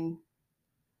happened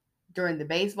during the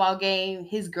baseball game.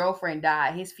 His girlfriend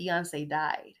died. His fiance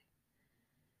died.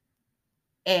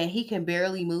 And he can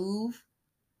barely move.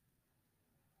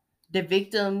 The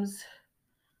victims,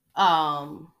 I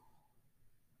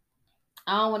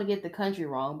don't want to get the country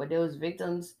wrong, but there was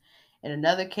victims in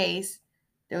another case.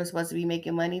 They were supposed to be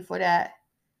making money for that.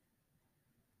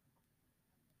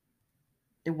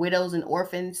 The widows and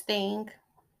orphans thing.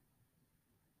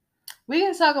 We're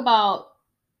going to talk about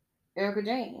Erika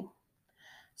Jayne.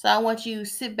 So I want you to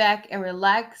sit back and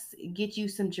relax, get you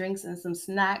some drinks and some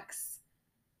snacks.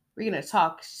 We're going to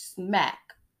talk smack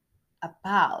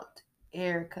about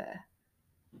Erika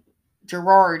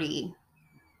Girardi.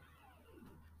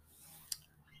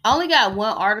 I only got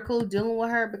one article dealing with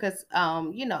her because, I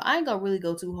ain't gonna really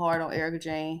go too hard on Erika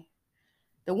Jayne.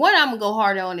 The one I'm gonna go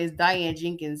hard on is Diane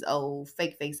Jenkins' old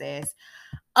fake face ass.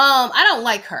 I don't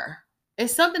like her.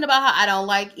 It's something about her I don't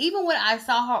like. Even when I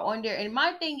saw her on there, and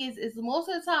my thing is most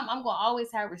of the time I'm gonna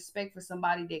always have respect for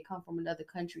somebody that come from another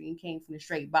country and came from the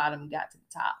straight bottom and got to the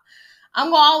top. I'm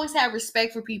gonna always have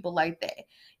respect for people like that.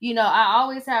 I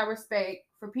always have respect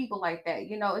for people like that.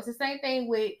 It's the same thing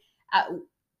with.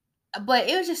 But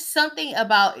it was just something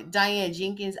about Diane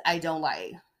Jenkins I don't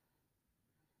like.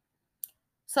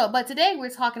 So, but today we're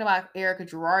talking about Erika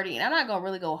Girardi, and I'm not gonna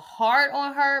really go hard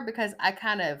on her because I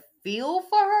kind of feel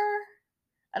for her.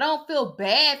 I don't feel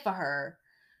bad for her,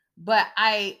 but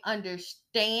I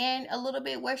understand a little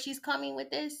bit where she's coming with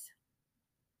this.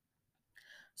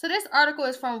 So this article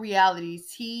is from Reality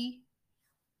T.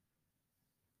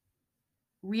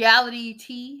 Reality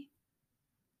T.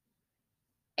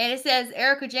 And it says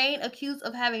Erika Jayne accused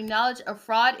of having knowledge of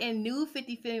fraud in new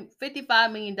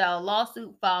 $55 million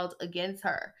lawsuit filed against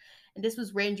her. And this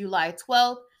was written July 12th.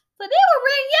 So they were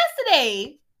written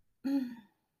yesterday.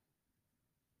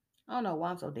 I don't know why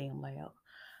I'm so damn loud.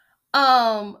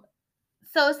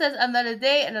 So it says another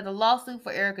day, another lawsuit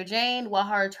for Erika Jayne. While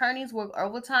her attorneys work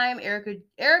overtime,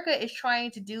 Erika is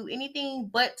trying to do anything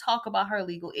but talk about her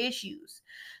legal issues.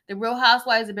 The Real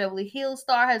Housewives of Beverly Hills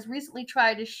star has recently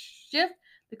tried to shift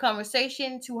the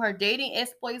conversation to her dating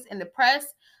exploits in the press,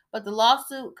 but the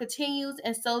lawsuit continues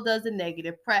and so does the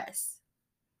negative press.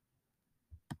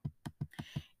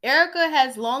 Erika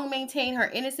has long maintained her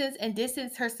innocence and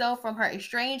distanced herself from her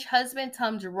estranged husband,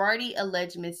 Tom Girardi,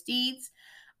 alleged misdeeds,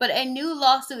 but a new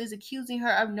lawsuit is accusing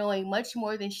her of knowing much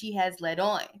more than she has let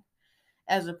on.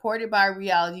 As reported by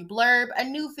Reality Blurb, a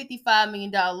new $55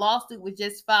 million lawsuit was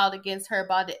just filed against her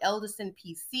by the Elderson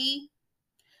PC.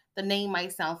 The name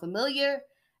might sound familiar.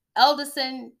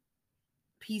 Elderson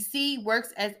PC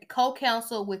works as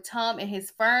co-counsel with Tom and his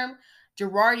firm,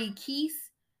 Girardi Keese,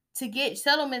 to get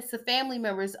settlements to family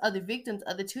members of the victims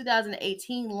of the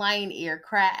 2018 Lion Air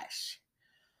crash.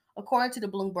 According to the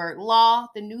Bloomberg Law,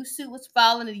 the new suit was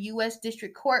filed in the U.S.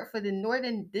 District Court for the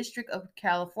Northern District of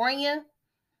California.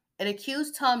 It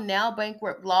accused Tom, now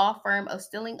bankrupt law firm, of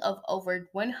stealing of over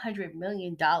 $100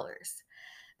 million.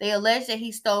 They allege that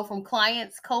he stole from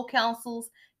clients, co-counsels,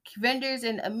 vendors,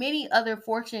 and many other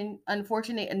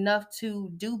unfortunate enough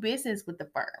to do business with the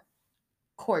firm,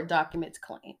 court documents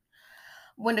claim.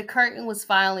 When the curtain was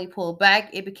finally pulled back,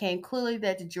 it became clear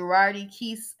that the Girardi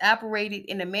Keese operated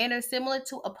in a manner similar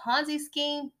to a Ponzi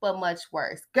scheme, but much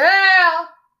worse. Girl!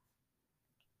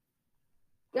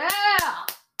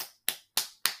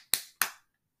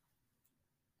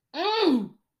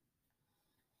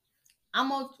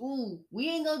 We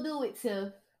ain't gonna do it,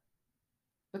 Tiff.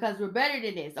 Because we're better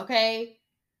than this, okay?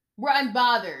 We're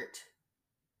unbothered.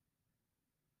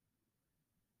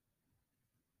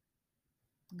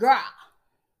 Girl.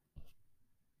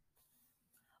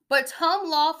 But Tom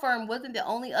law firm wasn't the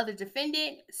only other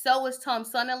defendant. So was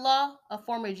Tom's son-in-law, a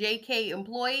former JK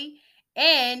employee,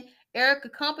 and Erika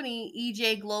company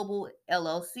EJ Global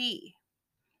LLC.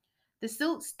 The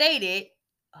suit stated,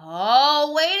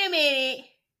 oh, wait a minute.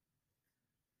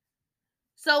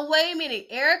 So wait a minute,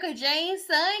 Erika Jayne's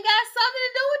son got something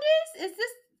to do with this? Is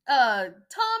this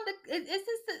Tom?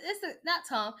 Is this not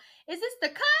Tom? Is this the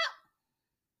cop?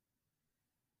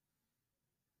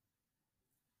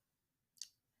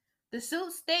 The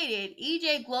suit stated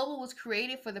EJ Global was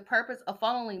created for the purpose of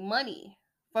funneling money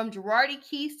from Girardi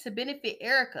Keese to benefit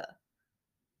Erika.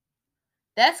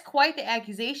 That's quite the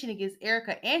accusation against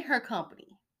Erika and her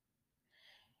company.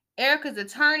 Erika's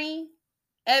attorney,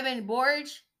 Evan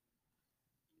Borges,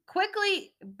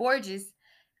 quickly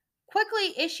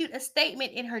issued a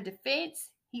statement in her defense.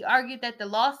 He argued that the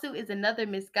lawsuit is another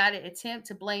misguided attempt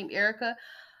to blame Erika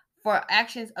for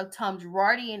actions of Tom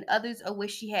Girardi and others of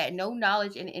which she had no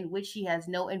knowledge and in which she has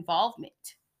no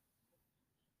involvement.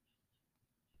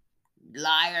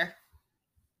 Liar.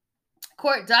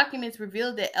 Court documents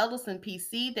revealed that Edelson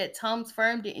PC that Tom's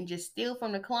firm didn't just steal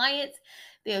from the clients.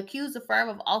 They accused the firm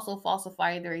of also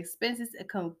falsifying their expenses and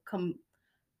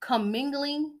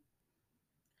commingling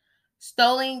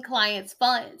stolen clients'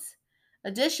 funds.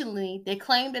 Additionally, they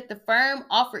claimed that the firm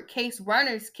offered case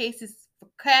runners cases for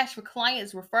cash for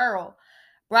clients' referral,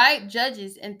 bribed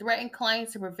judges, and threatened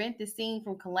clients to prevent the scene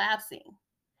from collapsing.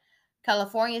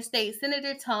 California State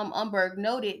Senator Tom Umberg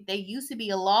noted they used to be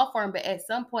a law firm, but at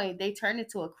some point they turned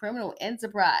into a criminal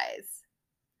enterprise.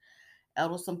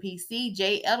 Edelson PC,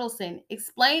 Jay Edelson,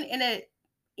 explained in an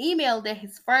email that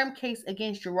his firm case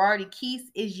against Girardi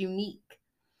Keese is unique.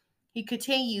 He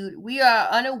continued, "We are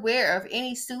unaware of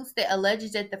any suits that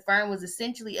alleges that the firm was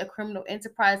essentially a criminal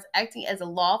enterprise acting as a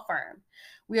law firm.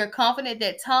 We are confident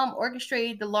that Tom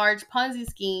orchestrated the large Ponzi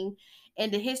scheme in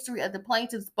the history of the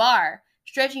plaintiff's bar,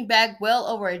 stretching back well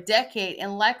over a decade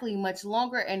and likely much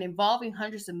longer and involving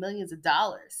hundreds of millions of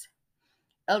dollars."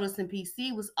 Edelson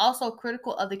PC was also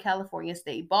critical of the California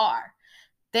State Bar.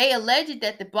 They alleged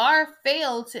that the bar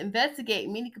failed to investigate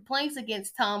many complaints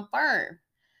against Tom's firm.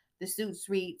 The suits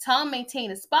read, Tom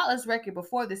maintained a spotless record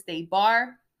before the state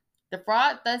bar. The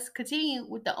fraud thus continued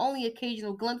with the only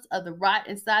occasional glimpse of the rot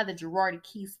inside the Girardi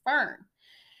Keese firm.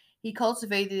 He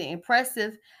cultivated the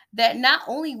impressive that not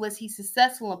only was he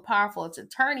successful and powerful as an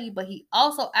attorney, but he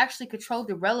also actually controlled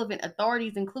the relevant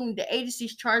authorities, including the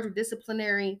agencies charged with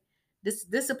disciplined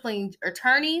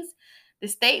attorneys, the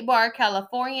State Bar of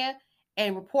California,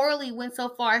 and reportedly went so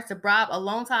far as to bribe a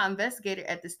longtime investigator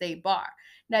at the State Bar.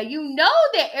 Now, you know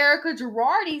that Erika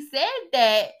Girardi said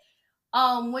that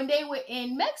when they were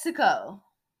in Mexico.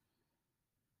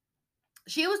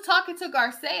 She was talking to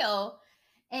Garcelle,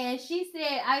 and she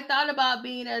said, I thought about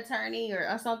being an attorney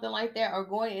or something like that, or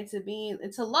going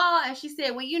into law. And she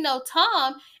said, well, you know,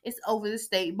 Tom is over the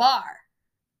State Bar.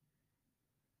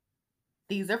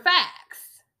 These are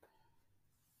facts.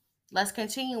 Let's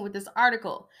continue with this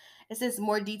article. It says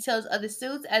more details of the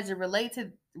suits as it relates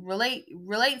to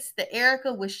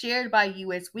Erika was shared by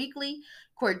U.S. Weekly.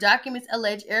 Court documents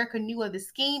allege Erika knew of the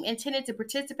scheme, intended to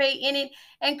participate in it,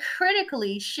 and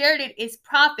critically shared its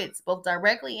profits both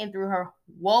directly and through her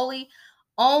wholly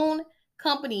owned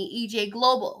company, EJ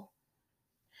Global.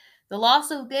 The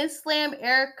lawsuit then slammed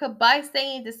Erika by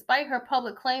saying, despite her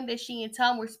public claim that she and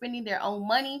Tom were spending their own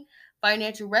money,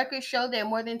 financial records show that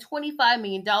more than $25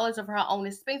 million of her own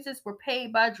expenses were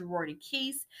paid by Girardi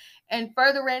Keese in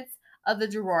furtherance of the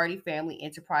Girardi family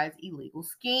enterprise illegal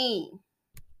scheme.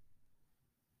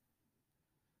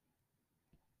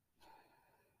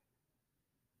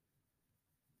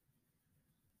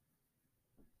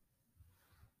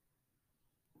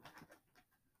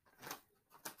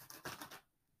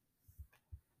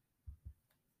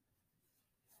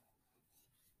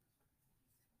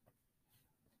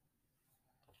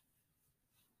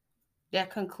 That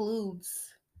concludes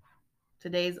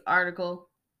today's article.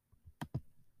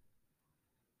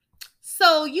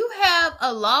 So you have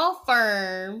a law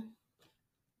firm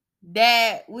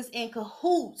that was in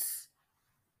cahoots,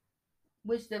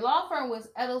 which the law firm was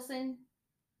Edelson,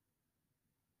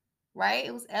 right?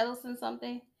 It was Edelson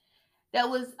something that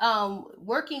was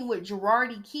working with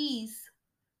Girardi Keese,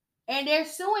 and they're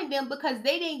suing them because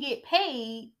they didn't get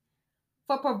paid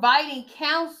for providing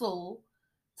counsel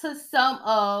to some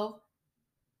of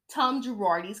Tom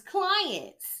Girardi's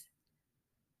clients.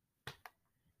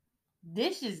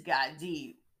 This just got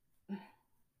deep.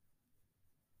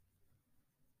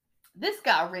 This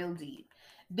got real deep.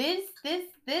 This,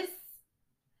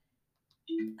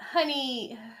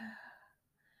 honey,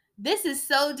 this is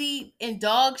so deep and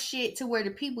dog shit to where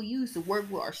the people you used to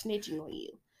work with are snitching on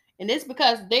you. And it's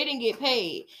because they didn't get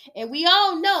paid. And we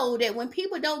all know that when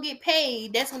people don't get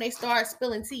paid, that's when they start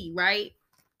spilling tea, right?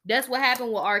 That's what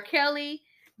happened with R. Kelly.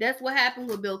 That's what happened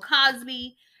with Bill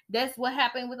Cosby. That's what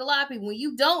happened with a lot of people. When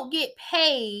you don't get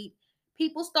paid,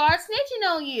 people start snitching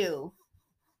on you.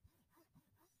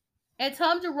 And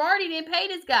Tom Girardi didn't pay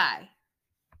this guy.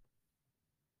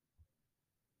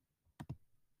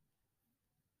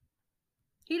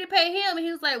 He didn't pay him, and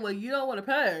he was like, well, you don't want to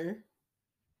pay.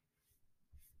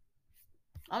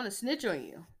 I'm going to snitch on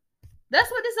you. That's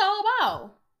what this is all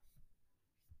about.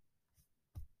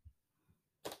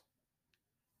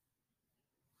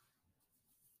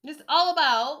 It's all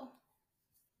about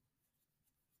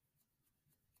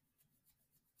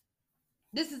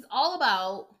this is all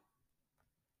about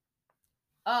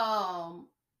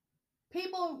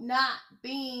people not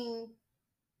being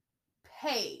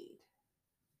paid.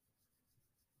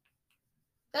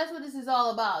 That's what this is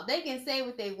all about. They can say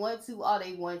what they want to, all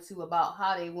they want to, about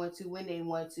how they want to, when they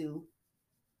want to.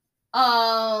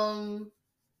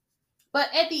 But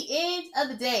at the end of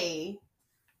the day,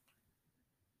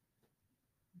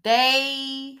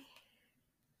 they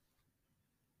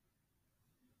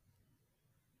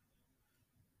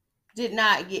did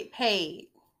not get paid.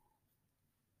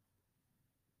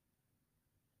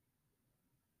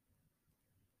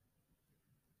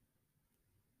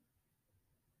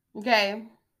 Okay.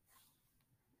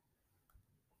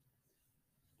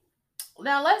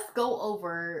 Now let's go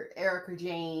over Erika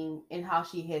Jayne and how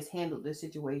she has handled the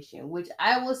situation, which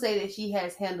I will say that she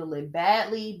has handled it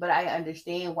badly, but I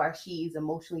understand why she is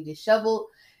emotionally disheveled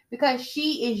because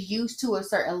she is used to a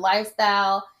certain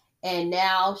lifestyle and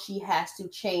now she has to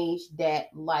change that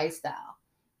lifestyle.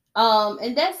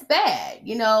 And that's bad,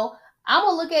 you know. I'm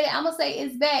gonna look at it, I'm gonna say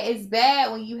it's bad. It's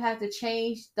bad when you have to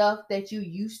change stuff that you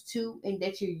used to and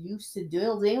that you're used to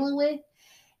dealing with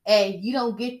and you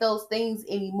don't get those things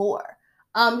anymore.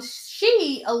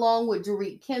 She, along with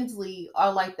Dorit Kemsley,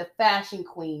 are like the fashion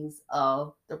queens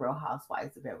of the Real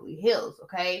Housewives of Beverly Hills.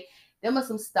 Okay, them are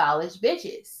some stylish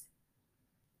bitches.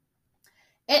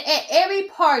 And at every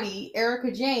party,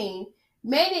 Erika Jayne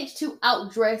managed to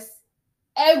outdress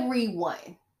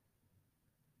everyone.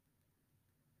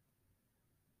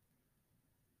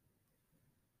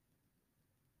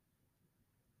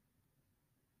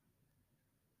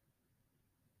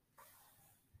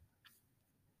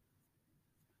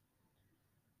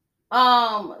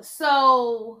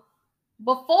 So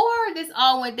before this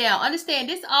all went down, understand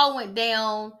this all went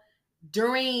down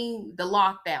during the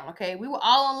lockdown. Okay, we were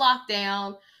all on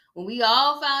lockdown when we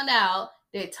all found out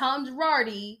that Tom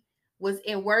Girardi was,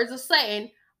 in words of Satan,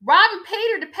 robbing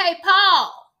Peter to pay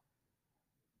Paul.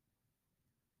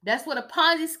 That's what a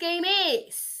Ponzi scheme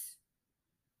is.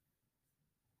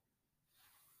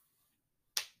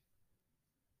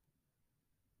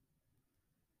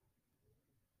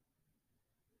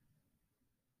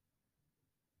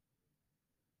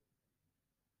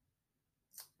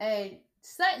 And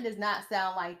Sutton does not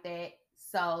sound like that.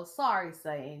 So sorry,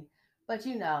 Sutton. But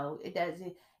you know, it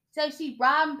doesn't. So she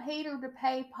robbing Peter to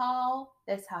pay Paul.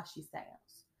 That's how she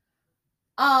sounds.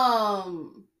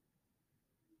 Um.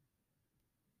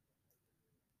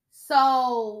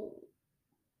 So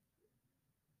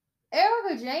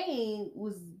Erika Jayne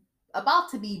was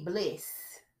about to be bliss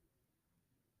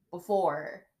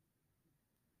before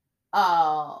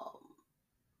um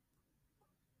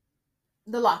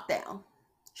the lockdown.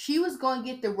 She was going to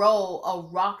get the role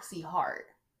of Roxy Hart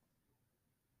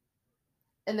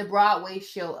in the Broadway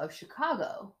show of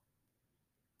Chicago.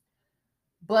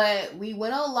 But we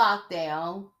went on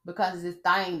lockdown because of this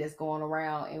thing that's going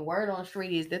around. And word on the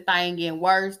street is the thing getting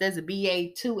worse. There's a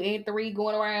BA2 and 3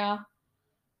 going around.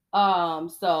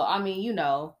 So I mean, you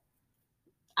know,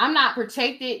 I'm not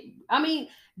protected. I mean,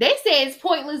 they say it's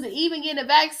pointless to even get a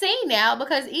vaccine now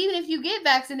because even if you get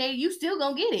vaccinated, you still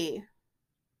gonna get it.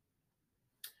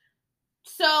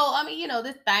 So I mean, you know,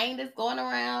 this thing that's going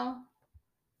around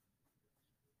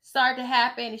started to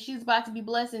happen, and she's about to be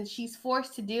blessed, and she's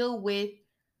forced to deal with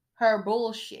her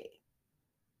bullshit.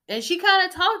 And she kind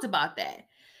of talked about that.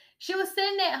 She was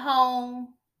sitting at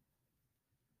home,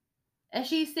 and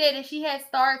she said that she had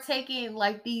started taking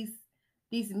like these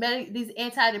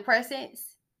antidepressants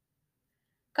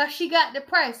because she got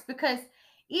depressed because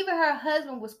even her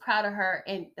husband was proud of her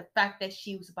and the fact that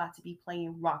she was about to be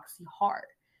playing Roxy Hart.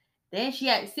 Then she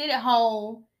had to sit at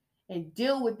home and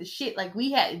deal with the shit like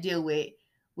we had to deal with,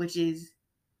 which is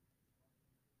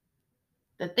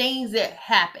the things that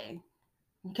happen.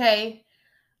 Okay,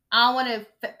 I want to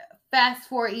fast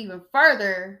forward even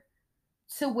further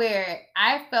to where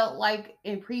I felt like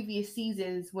in previous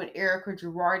seasons when Erika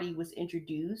Girardi was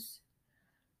introduced,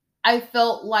 I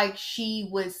felt like she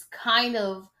was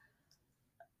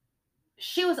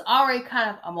already kind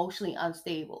of emotionally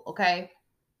unstable. Okay,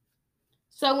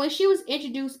 so when she was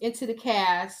introduced into the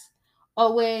cast,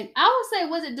 or when I would say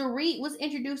was it Dorit was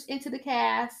introduced into the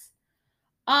cast,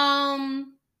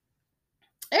 um,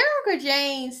 Erika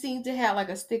Jayne seemed to have like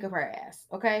a stick of her ass.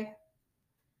 Okay,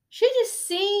 she just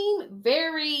seemed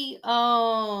very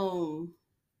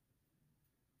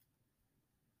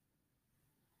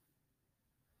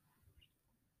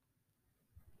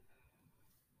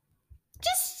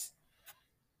just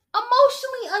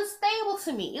emotionally unstable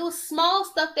to me. It was small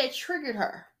stuff that triggered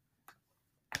her.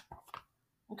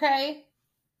 Okay,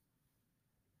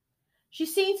 she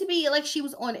seemed to be like she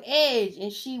was on edge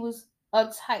and she was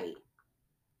uptight.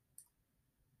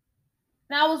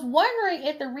 Now, I was wondering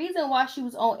if the reason why she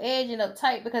was on edge and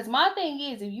uptight, because my thing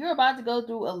is, if you're about to go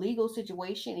through a legal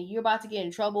situation and you're about to get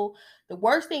in trouble, the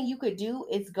worst thing you could do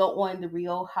is go on the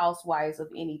Real Housewives of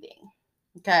anything.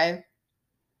 Okay?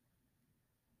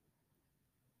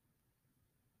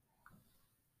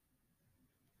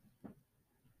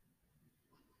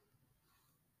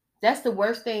 That's the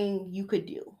worst thing you could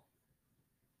do.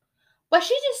 But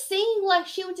she just seemed like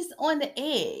she was just on the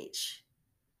edge.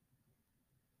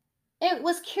 It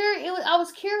was curious. I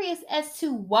was curious as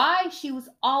to why she was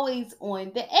always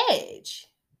on the edge,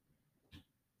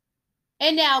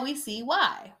 and now we see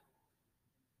why.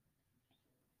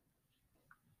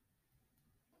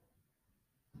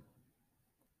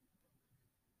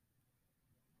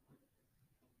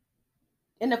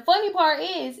 And the funny part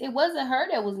is, it wasn't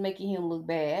her that was making him look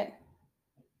bad.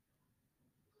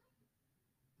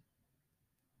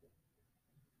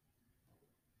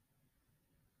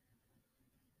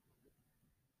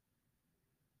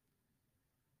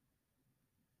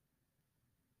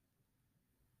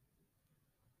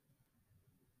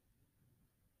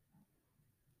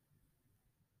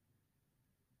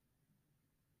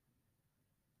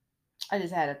 I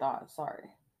just had a thought. Sorry.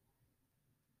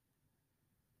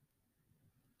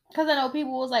 Because I know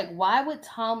people was like, why would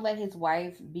Tom let his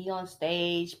wife be on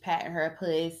stage, patting her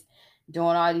puss,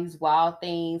 doing all these wild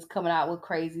things, coming out with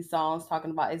crazy songs,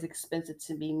 talking about it's expensive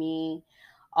to be me,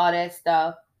 all that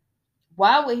stuff.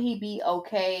 Why would he be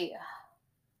okay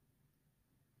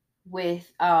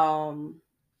with her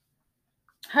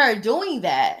doing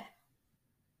that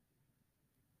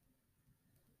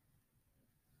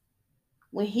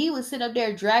when he was sitting up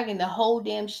there dragging the whole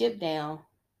damn ship down?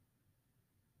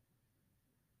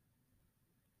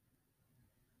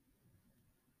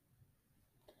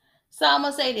 So I'm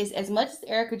gonna say this: as much as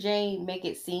Erika Jayne make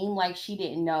it seem like she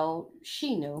didn't know,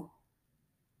 she knew.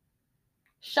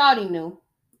 Shawty knew.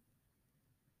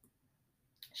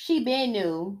 She been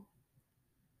knew.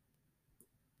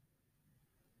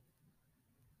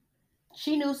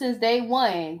 She knew since day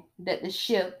one that the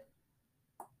ship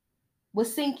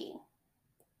was sinking.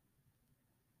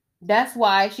 That's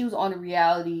why she was on the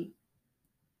reality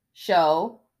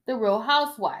show, The Real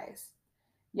Housewives.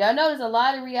 Y'all notice a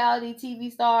lot of reality TV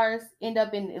stars end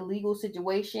up in illegal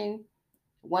situation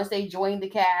once they join the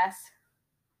cast.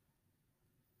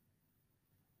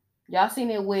 Y'all seen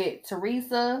it with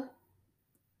Teresa.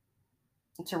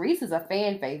 Teresa's a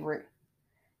fan favorite.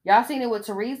 Y'all seen it with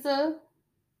Teresa.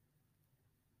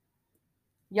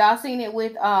 Y'all seen it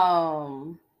with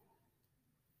and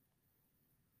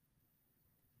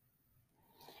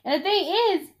the thing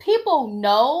is, people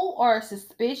know or are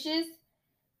suspicious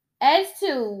as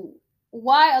to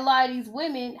why a lot of these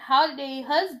women, how did their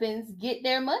husbands get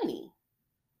their money?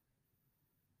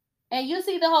 And you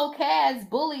see the whole cast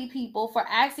bully people for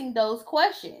asking those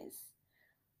questions.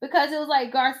 Because it was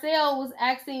like Garcelle was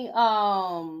asking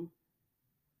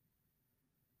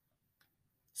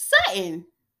Sutton.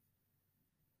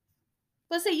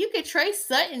 But see, you could trace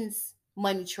Sutton's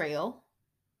money trail.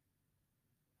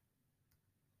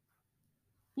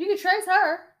 You could trace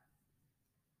her.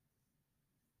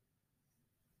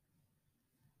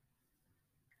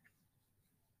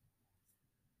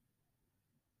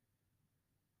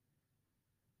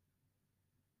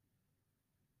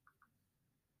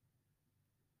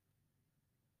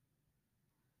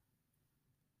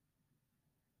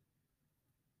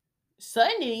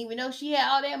 Sutton didn't even know she had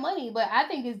all that money, but I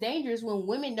think it's dangerous when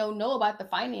women don't know about the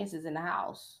finances in the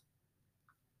house.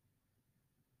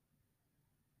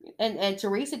 And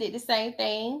Teresa did the same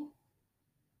thing.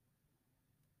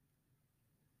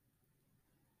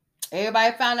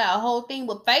 Everybody found out a whole thing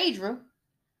with Phaedra.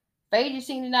 Phaedra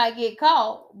seemed to not get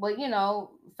caught, but you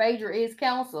know, Phaedra is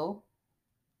counsel.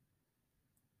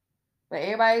 But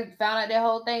everybody found out that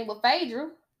whole thing with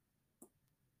Phaedra.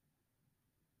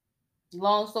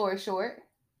 Long story short.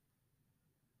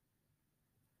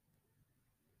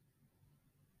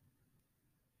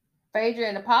 Phaedra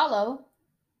and Apollo.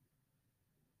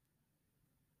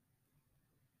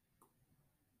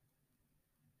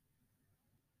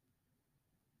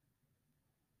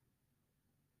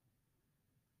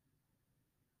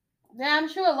 Now, I'm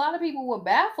sure a lot of people were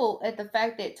baffled at the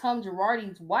fact that Tom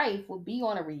Girardi's wife would be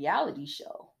on a reality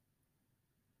show.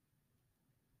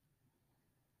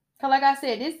 Because, like I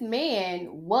said, this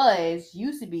man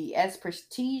used to be as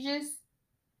prestigious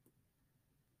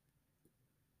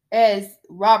as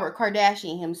Robert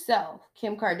Kardashian himself,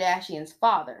 Kim Kardashian's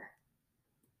father.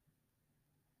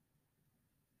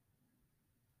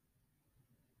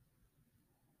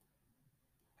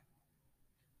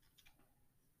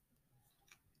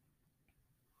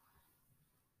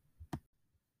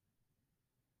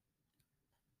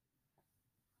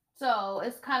 So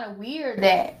it's kind of weird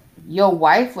that your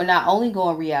wife would not only go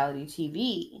on reality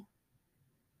TV.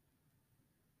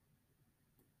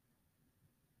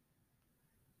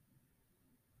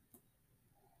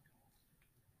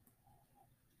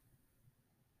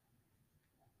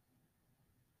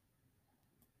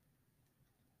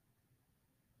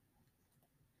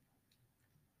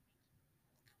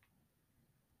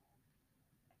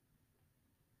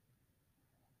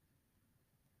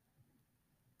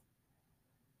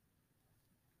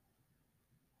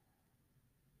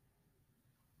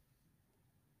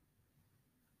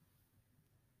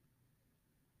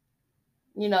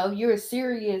 You know, you're a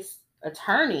serious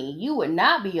attorney. You would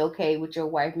not be okay with your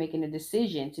wife making a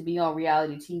decision to be on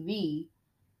reality TV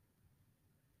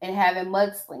and having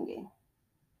mudslinging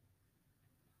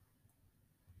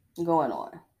going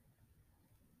on.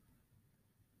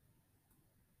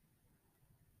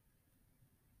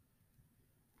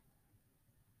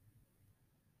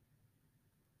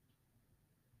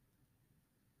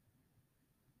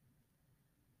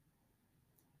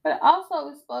 But it also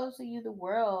exposes you the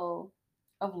world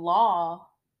of law.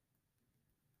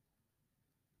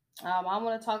 I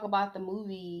want to talk about the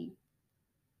movie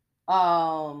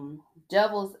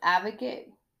Devil's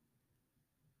Advocate,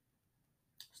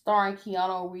 starring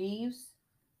Keanu Reeves.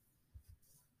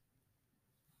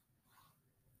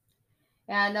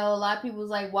 And I know a lot of people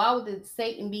was like, why would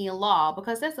Satan be in law?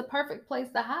 Because that's the perfect place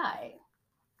to hide.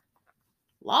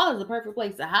 Law is the perfect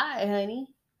place to hide, honey.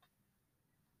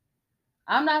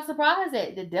 I'm not surprised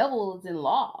that the devil is in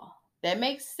law. That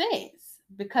makes sense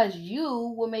because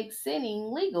you will make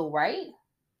sinning legal, right?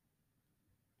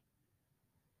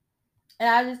 And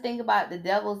I just think about the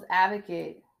devil's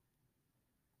advocate.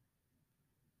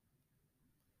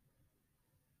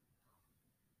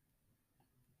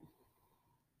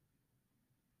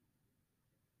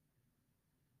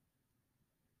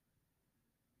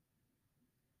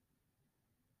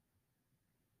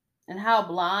 And how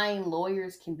blind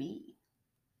lawyers can be.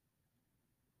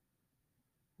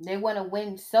 They want to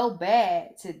win so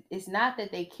bad to it's not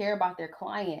that they care about their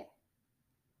client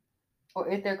or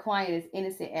if their client is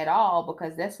innocent at all,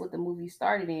 because that's what the movie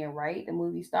started in, right? The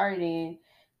movie started in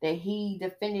that he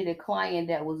defended a client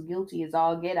that was guilty as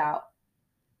all get out.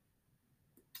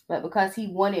 But because he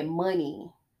wanted money,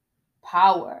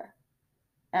 power,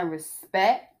 and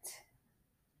respect,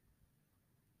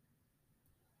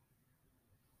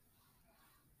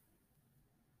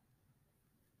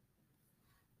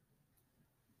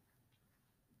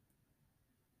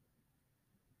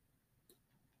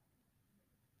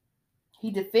 he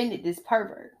defended this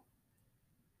pervert,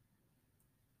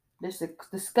 this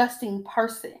disgusting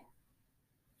person.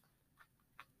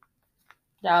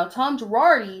 Now, Tom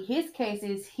Girardi, his case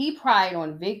is he pried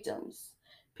on victims,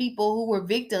 people who were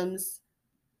victims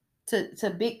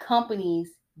to big companies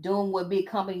doing what big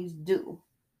companies do.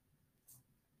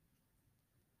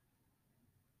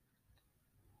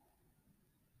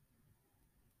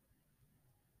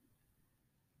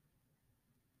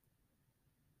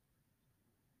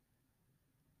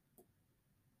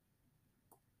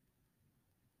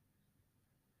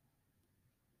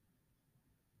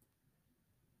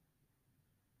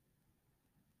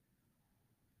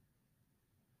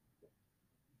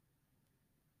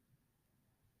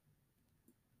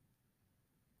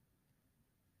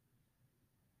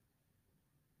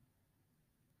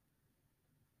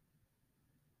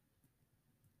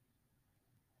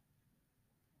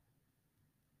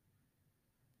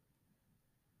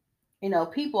 You know,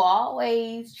 people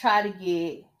always try to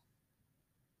get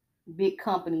big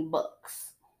company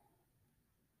bucks.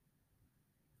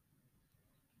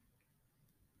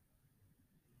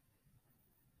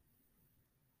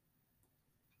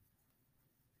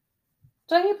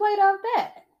 So he played off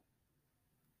that.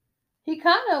 He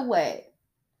kind of what?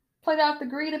 Played off the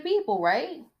greed of people,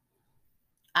 right?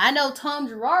 I know Tom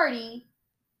Girardi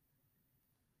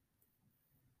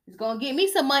is going to get me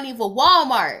some money for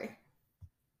Walmart.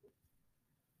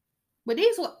 But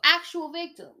these were actual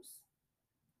victims.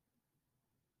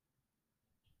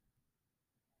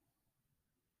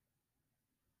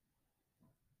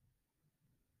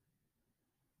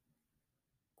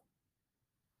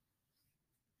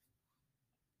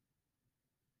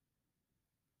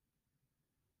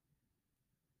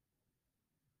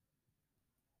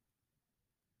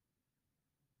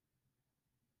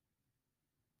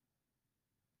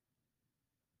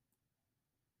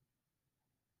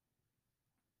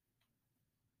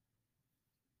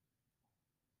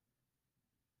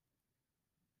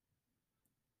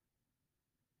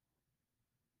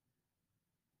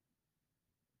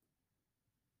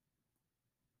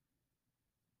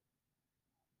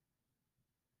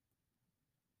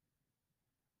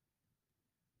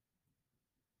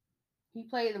 He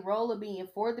played the role of being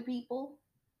for the people,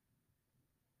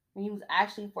 and he was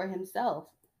actually for himself.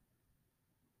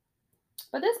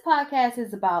 But this podcast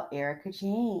is about Erika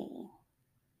Jayne.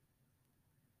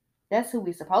 That's who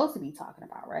we're supposed to be talking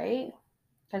about, right?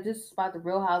 Because this is about the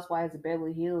Real Housewives of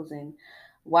Beverly Hills, and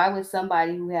why would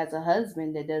somebody who has a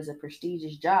husband that does a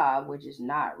prestigious job, which is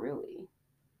not really,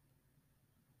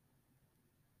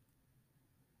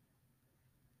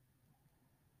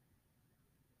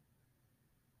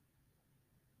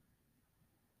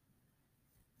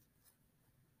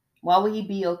 why would he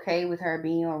be okay with her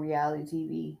being on reality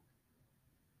TV?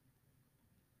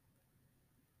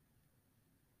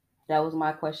 That was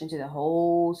my question to the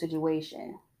whole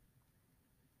situation.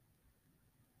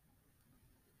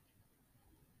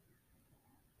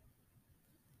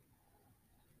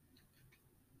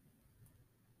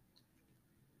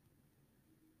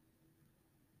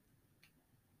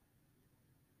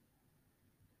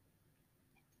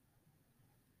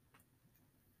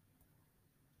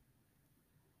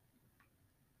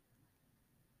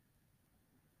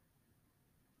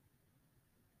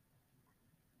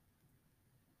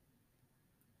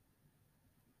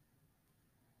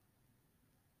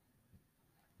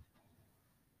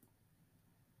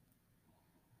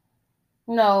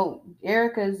 No,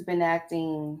 Erica's been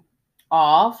acting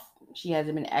off. She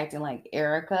hasn't been acting like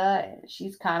Erika.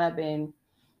 She's kind of been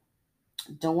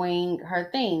doing her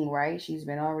thing, right? She's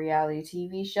been on a reality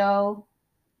TV show.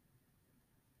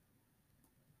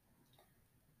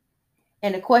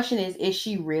 And the question is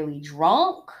she really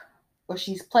drunk? Or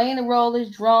she's playing the role as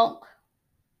drunk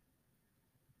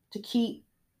to keep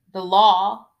the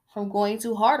law from going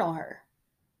too hard on her?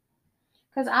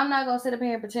 Because I'm not going to sit up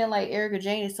here and pretend like Erika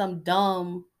Jayne is some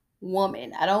dumb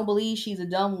woman. I don't believe she's a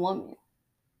dumb woman.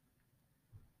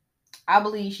 I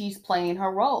believe she's playing her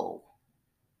role.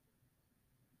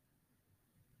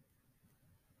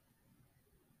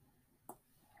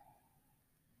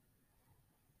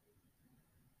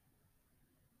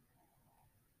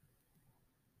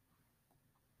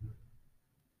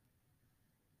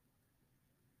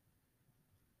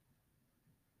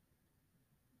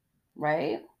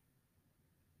 Right?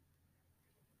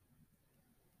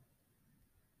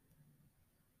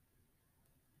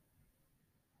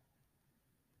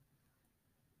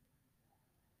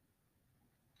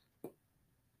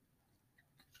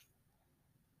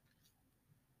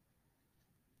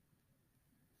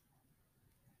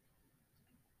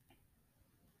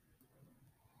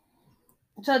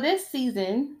 So this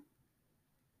season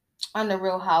on the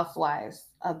Real Housewives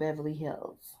of Beverly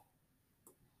Hills,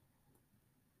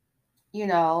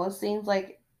 it seems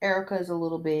like Erica is a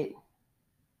little bit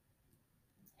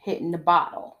hitting the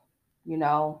bottle. You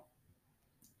know,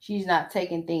 she's not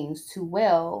taking things too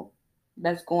well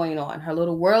that's going on. Her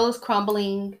little world is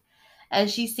crumbling, and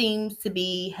she seems to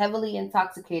be heavily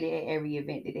intoxicated at every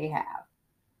event that they have.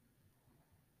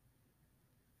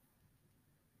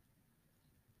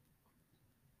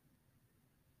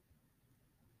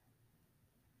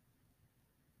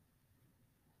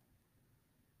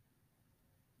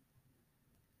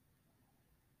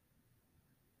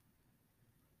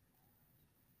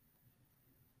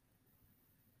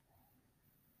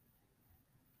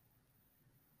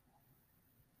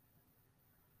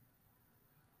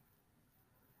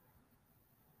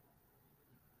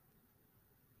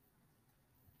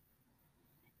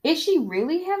 Is she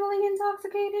really heavily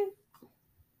intoxicated?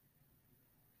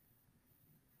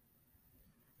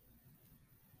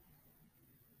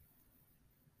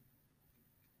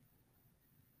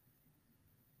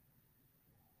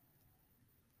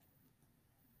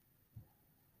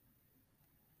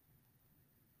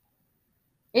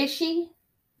 Is she?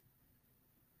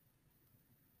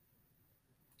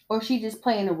 Or is she just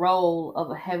playing the role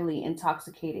of a heavily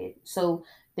intoxicated so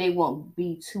they won't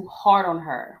be too hard on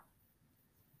her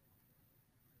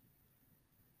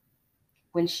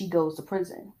when she goes to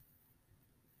prison?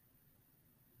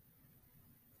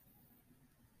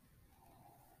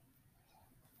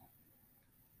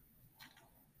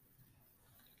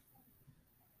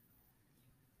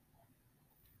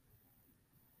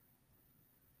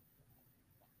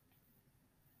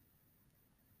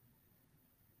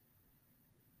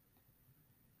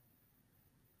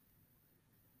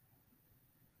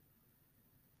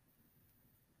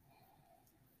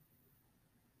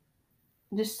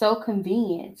 Just so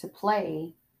convenient to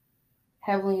play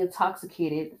heavily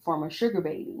intoxicated former sugar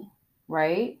baby,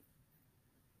 right?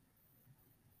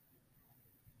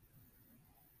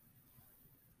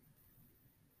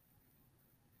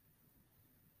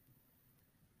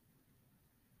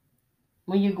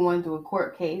 When you're going through a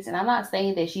court case. And I'm not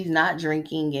saying that she's not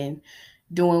drinking and,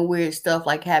 doing weird stuff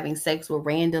like having sex with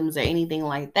randoms or anything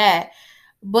like that.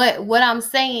 But what I'm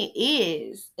saying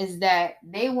is that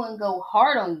they wouldn't go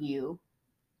hard on you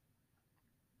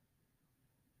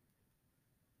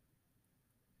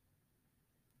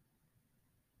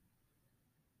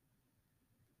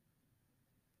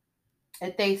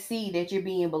if they see that you're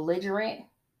being belligerent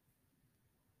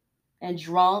and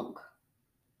drunk.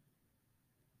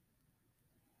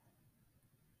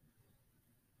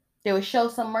 They would show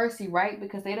some mercy, right?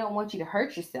 Because they don't want you to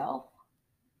hurt yourself.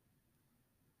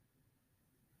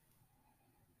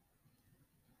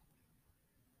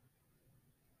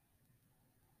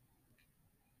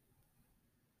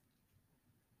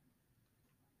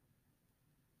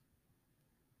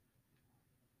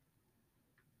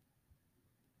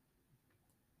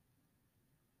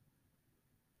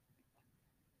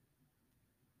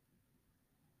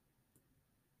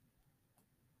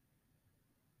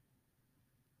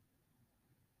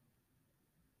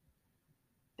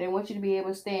 They want you to be able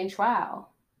to stand trial,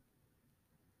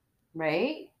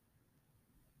 right?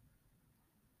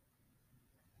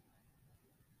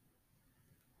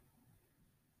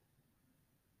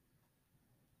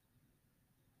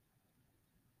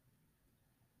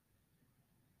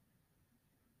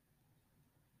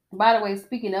 By the way,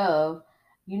 speaking of,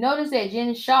 you notice that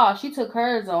Jen Shaw, she took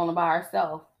hers on by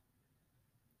herself.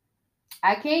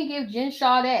 I can't give Jen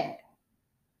Shaw that.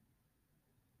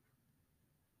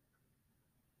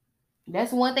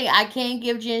 That's one thing I can't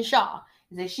give Jen Shaw.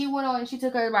 Is that she went on and she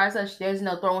took hers by herself. There's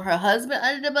no throwing her husband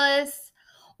under the bus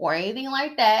or anything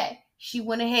like that. She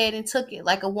went ahead and took it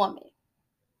like a woman.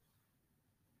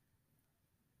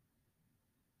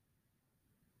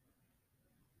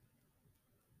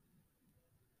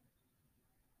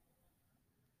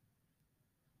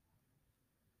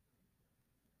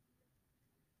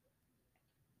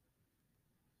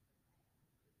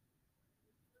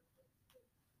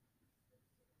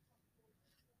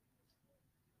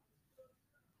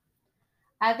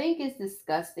 I think it's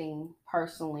disgusting,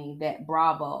 personally, that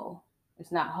Bravo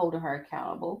is not holding her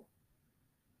accountable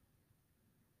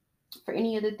for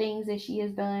any of the things that she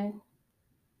has done.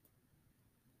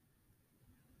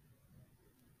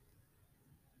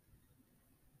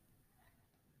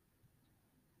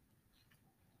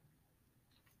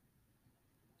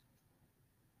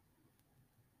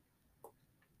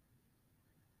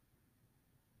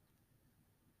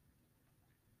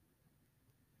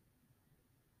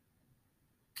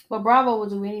 But Bravo will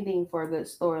do anything for a good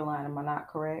storyline, am I not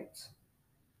correct?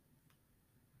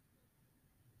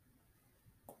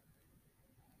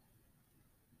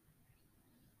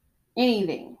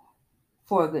 Anything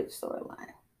for a good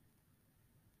storyline.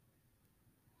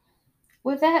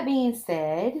 With that being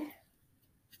said,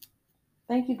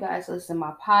 thank you guys for listening to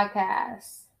my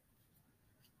podcast.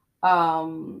 I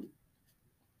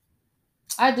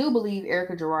do believe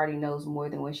Erika Jayne knows more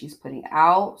than what she's putting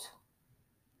out.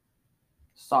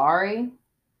 Sorry.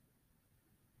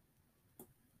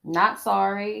 Not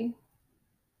sorry.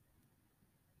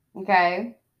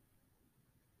 Okay.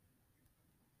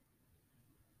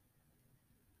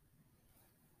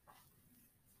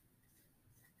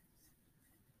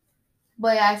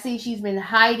 But I see she's been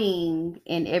hiding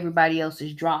in everybody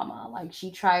else's drama. Like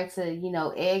she tried to,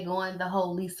 egg on the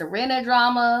whole Lisa Rinna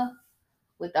drama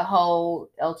with the whole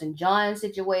Elton John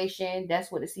situation.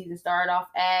 That's what the season started off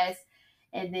as.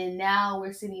 And then now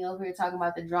we're sitting over here talking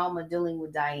about the drama dealing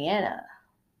with Diana.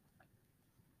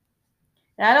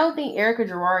 And I don't think Erika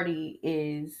Jayne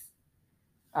is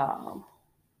um,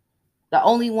 the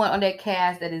only one on that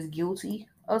cast that is guilty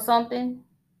of something.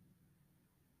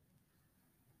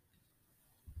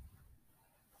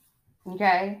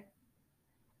 Okay.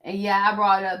 And yeah, I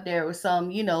brought up there was some,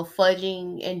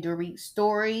 fudging in Dorit's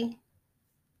story.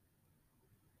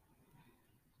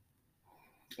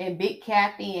 And Big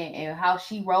Kathy and how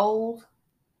she rolled.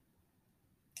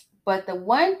 But the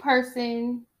one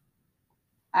person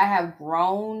I have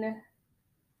grown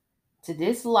to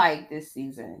dislike this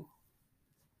season.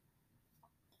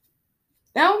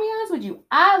 Now, I'll be honest with you,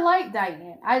 I like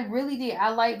Diane. I really did. I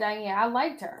like Diane. I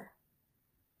liked her.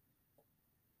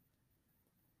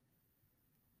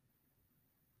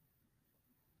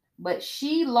 But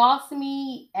she lost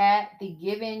me at the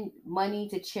giving money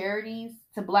to charities,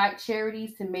 to black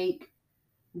charities to make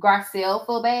Garcelle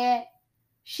feel bad.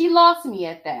 She lost me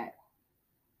at that.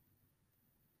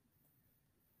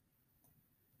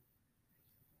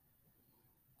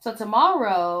 So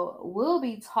tomorrow we'll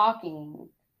be talking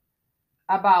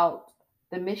about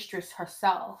the mistress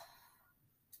herself,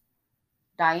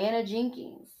 Diana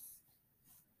Jenkins.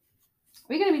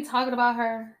 We're going to be talking about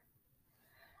her.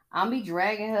 I'm be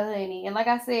dragging her, honey. And like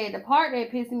I said, the part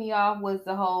that pissed me off was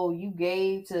the whole you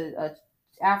gave to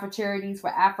Afro charities for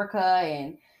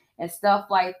Africa and stuff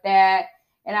like that.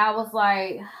 And I was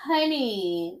like,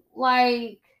 honey,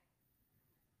 like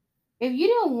if you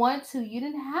didn't want to, you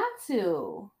didn't have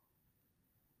to.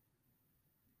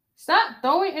 Stop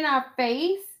throwing in our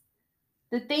face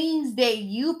the things that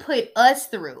you put us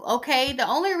through, okay? The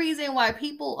only reason why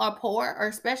people are poor, or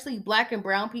especially black and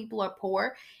brown people are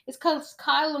poor, is because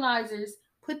colonizers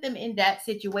put them in that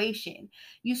situation.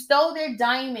 You stole their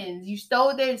diamonds, you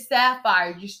stole their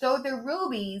sapphires, you stole their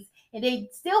rubies, and they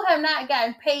still have not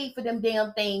gotten paid for them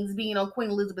damn things being on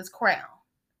Queen Elizabeth's crown.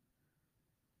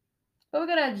 But we're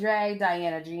gonna drag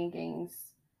Diana Jenkins,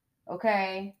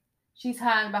 okay? She's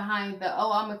hiding behind the,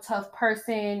 oh, I'm a tough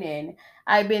person and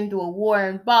I've been through a war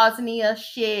in Bosnia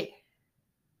shit.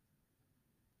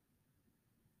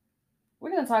 We're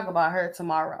going to talk about her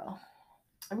tomorrow.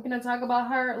 And we're going to talk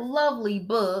about her lovely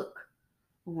book,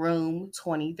 Room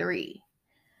 23.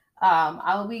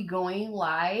 I will be going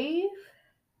live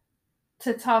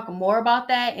to talk more about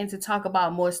that and to talk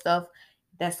about more stuff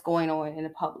that's going on in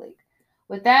the public.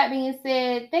 With that being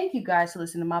said, thank you guys for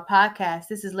listening to my podcast.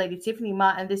 This is Lady Tiffany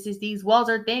Mott, and this is These Walls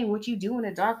Are Thin. What you do in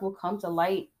the dark will come to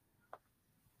light.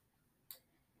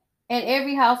 And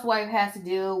every housewife has to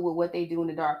deal with what they do in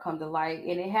the dark come to light.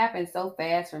 And it happened so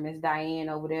fast for Miss Diane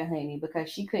over there, honey, because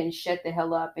she couldn't shut the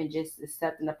hell up and just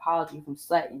accept an apology from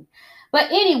Sutton.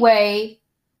 But anyway,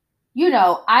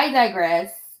 I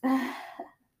digress.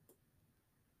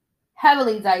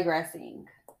 Heavily digressing.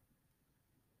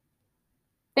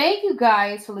 Thank you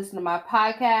guys for listening to my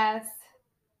podcast.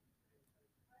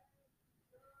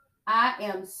 I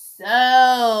am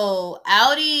so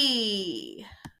outie.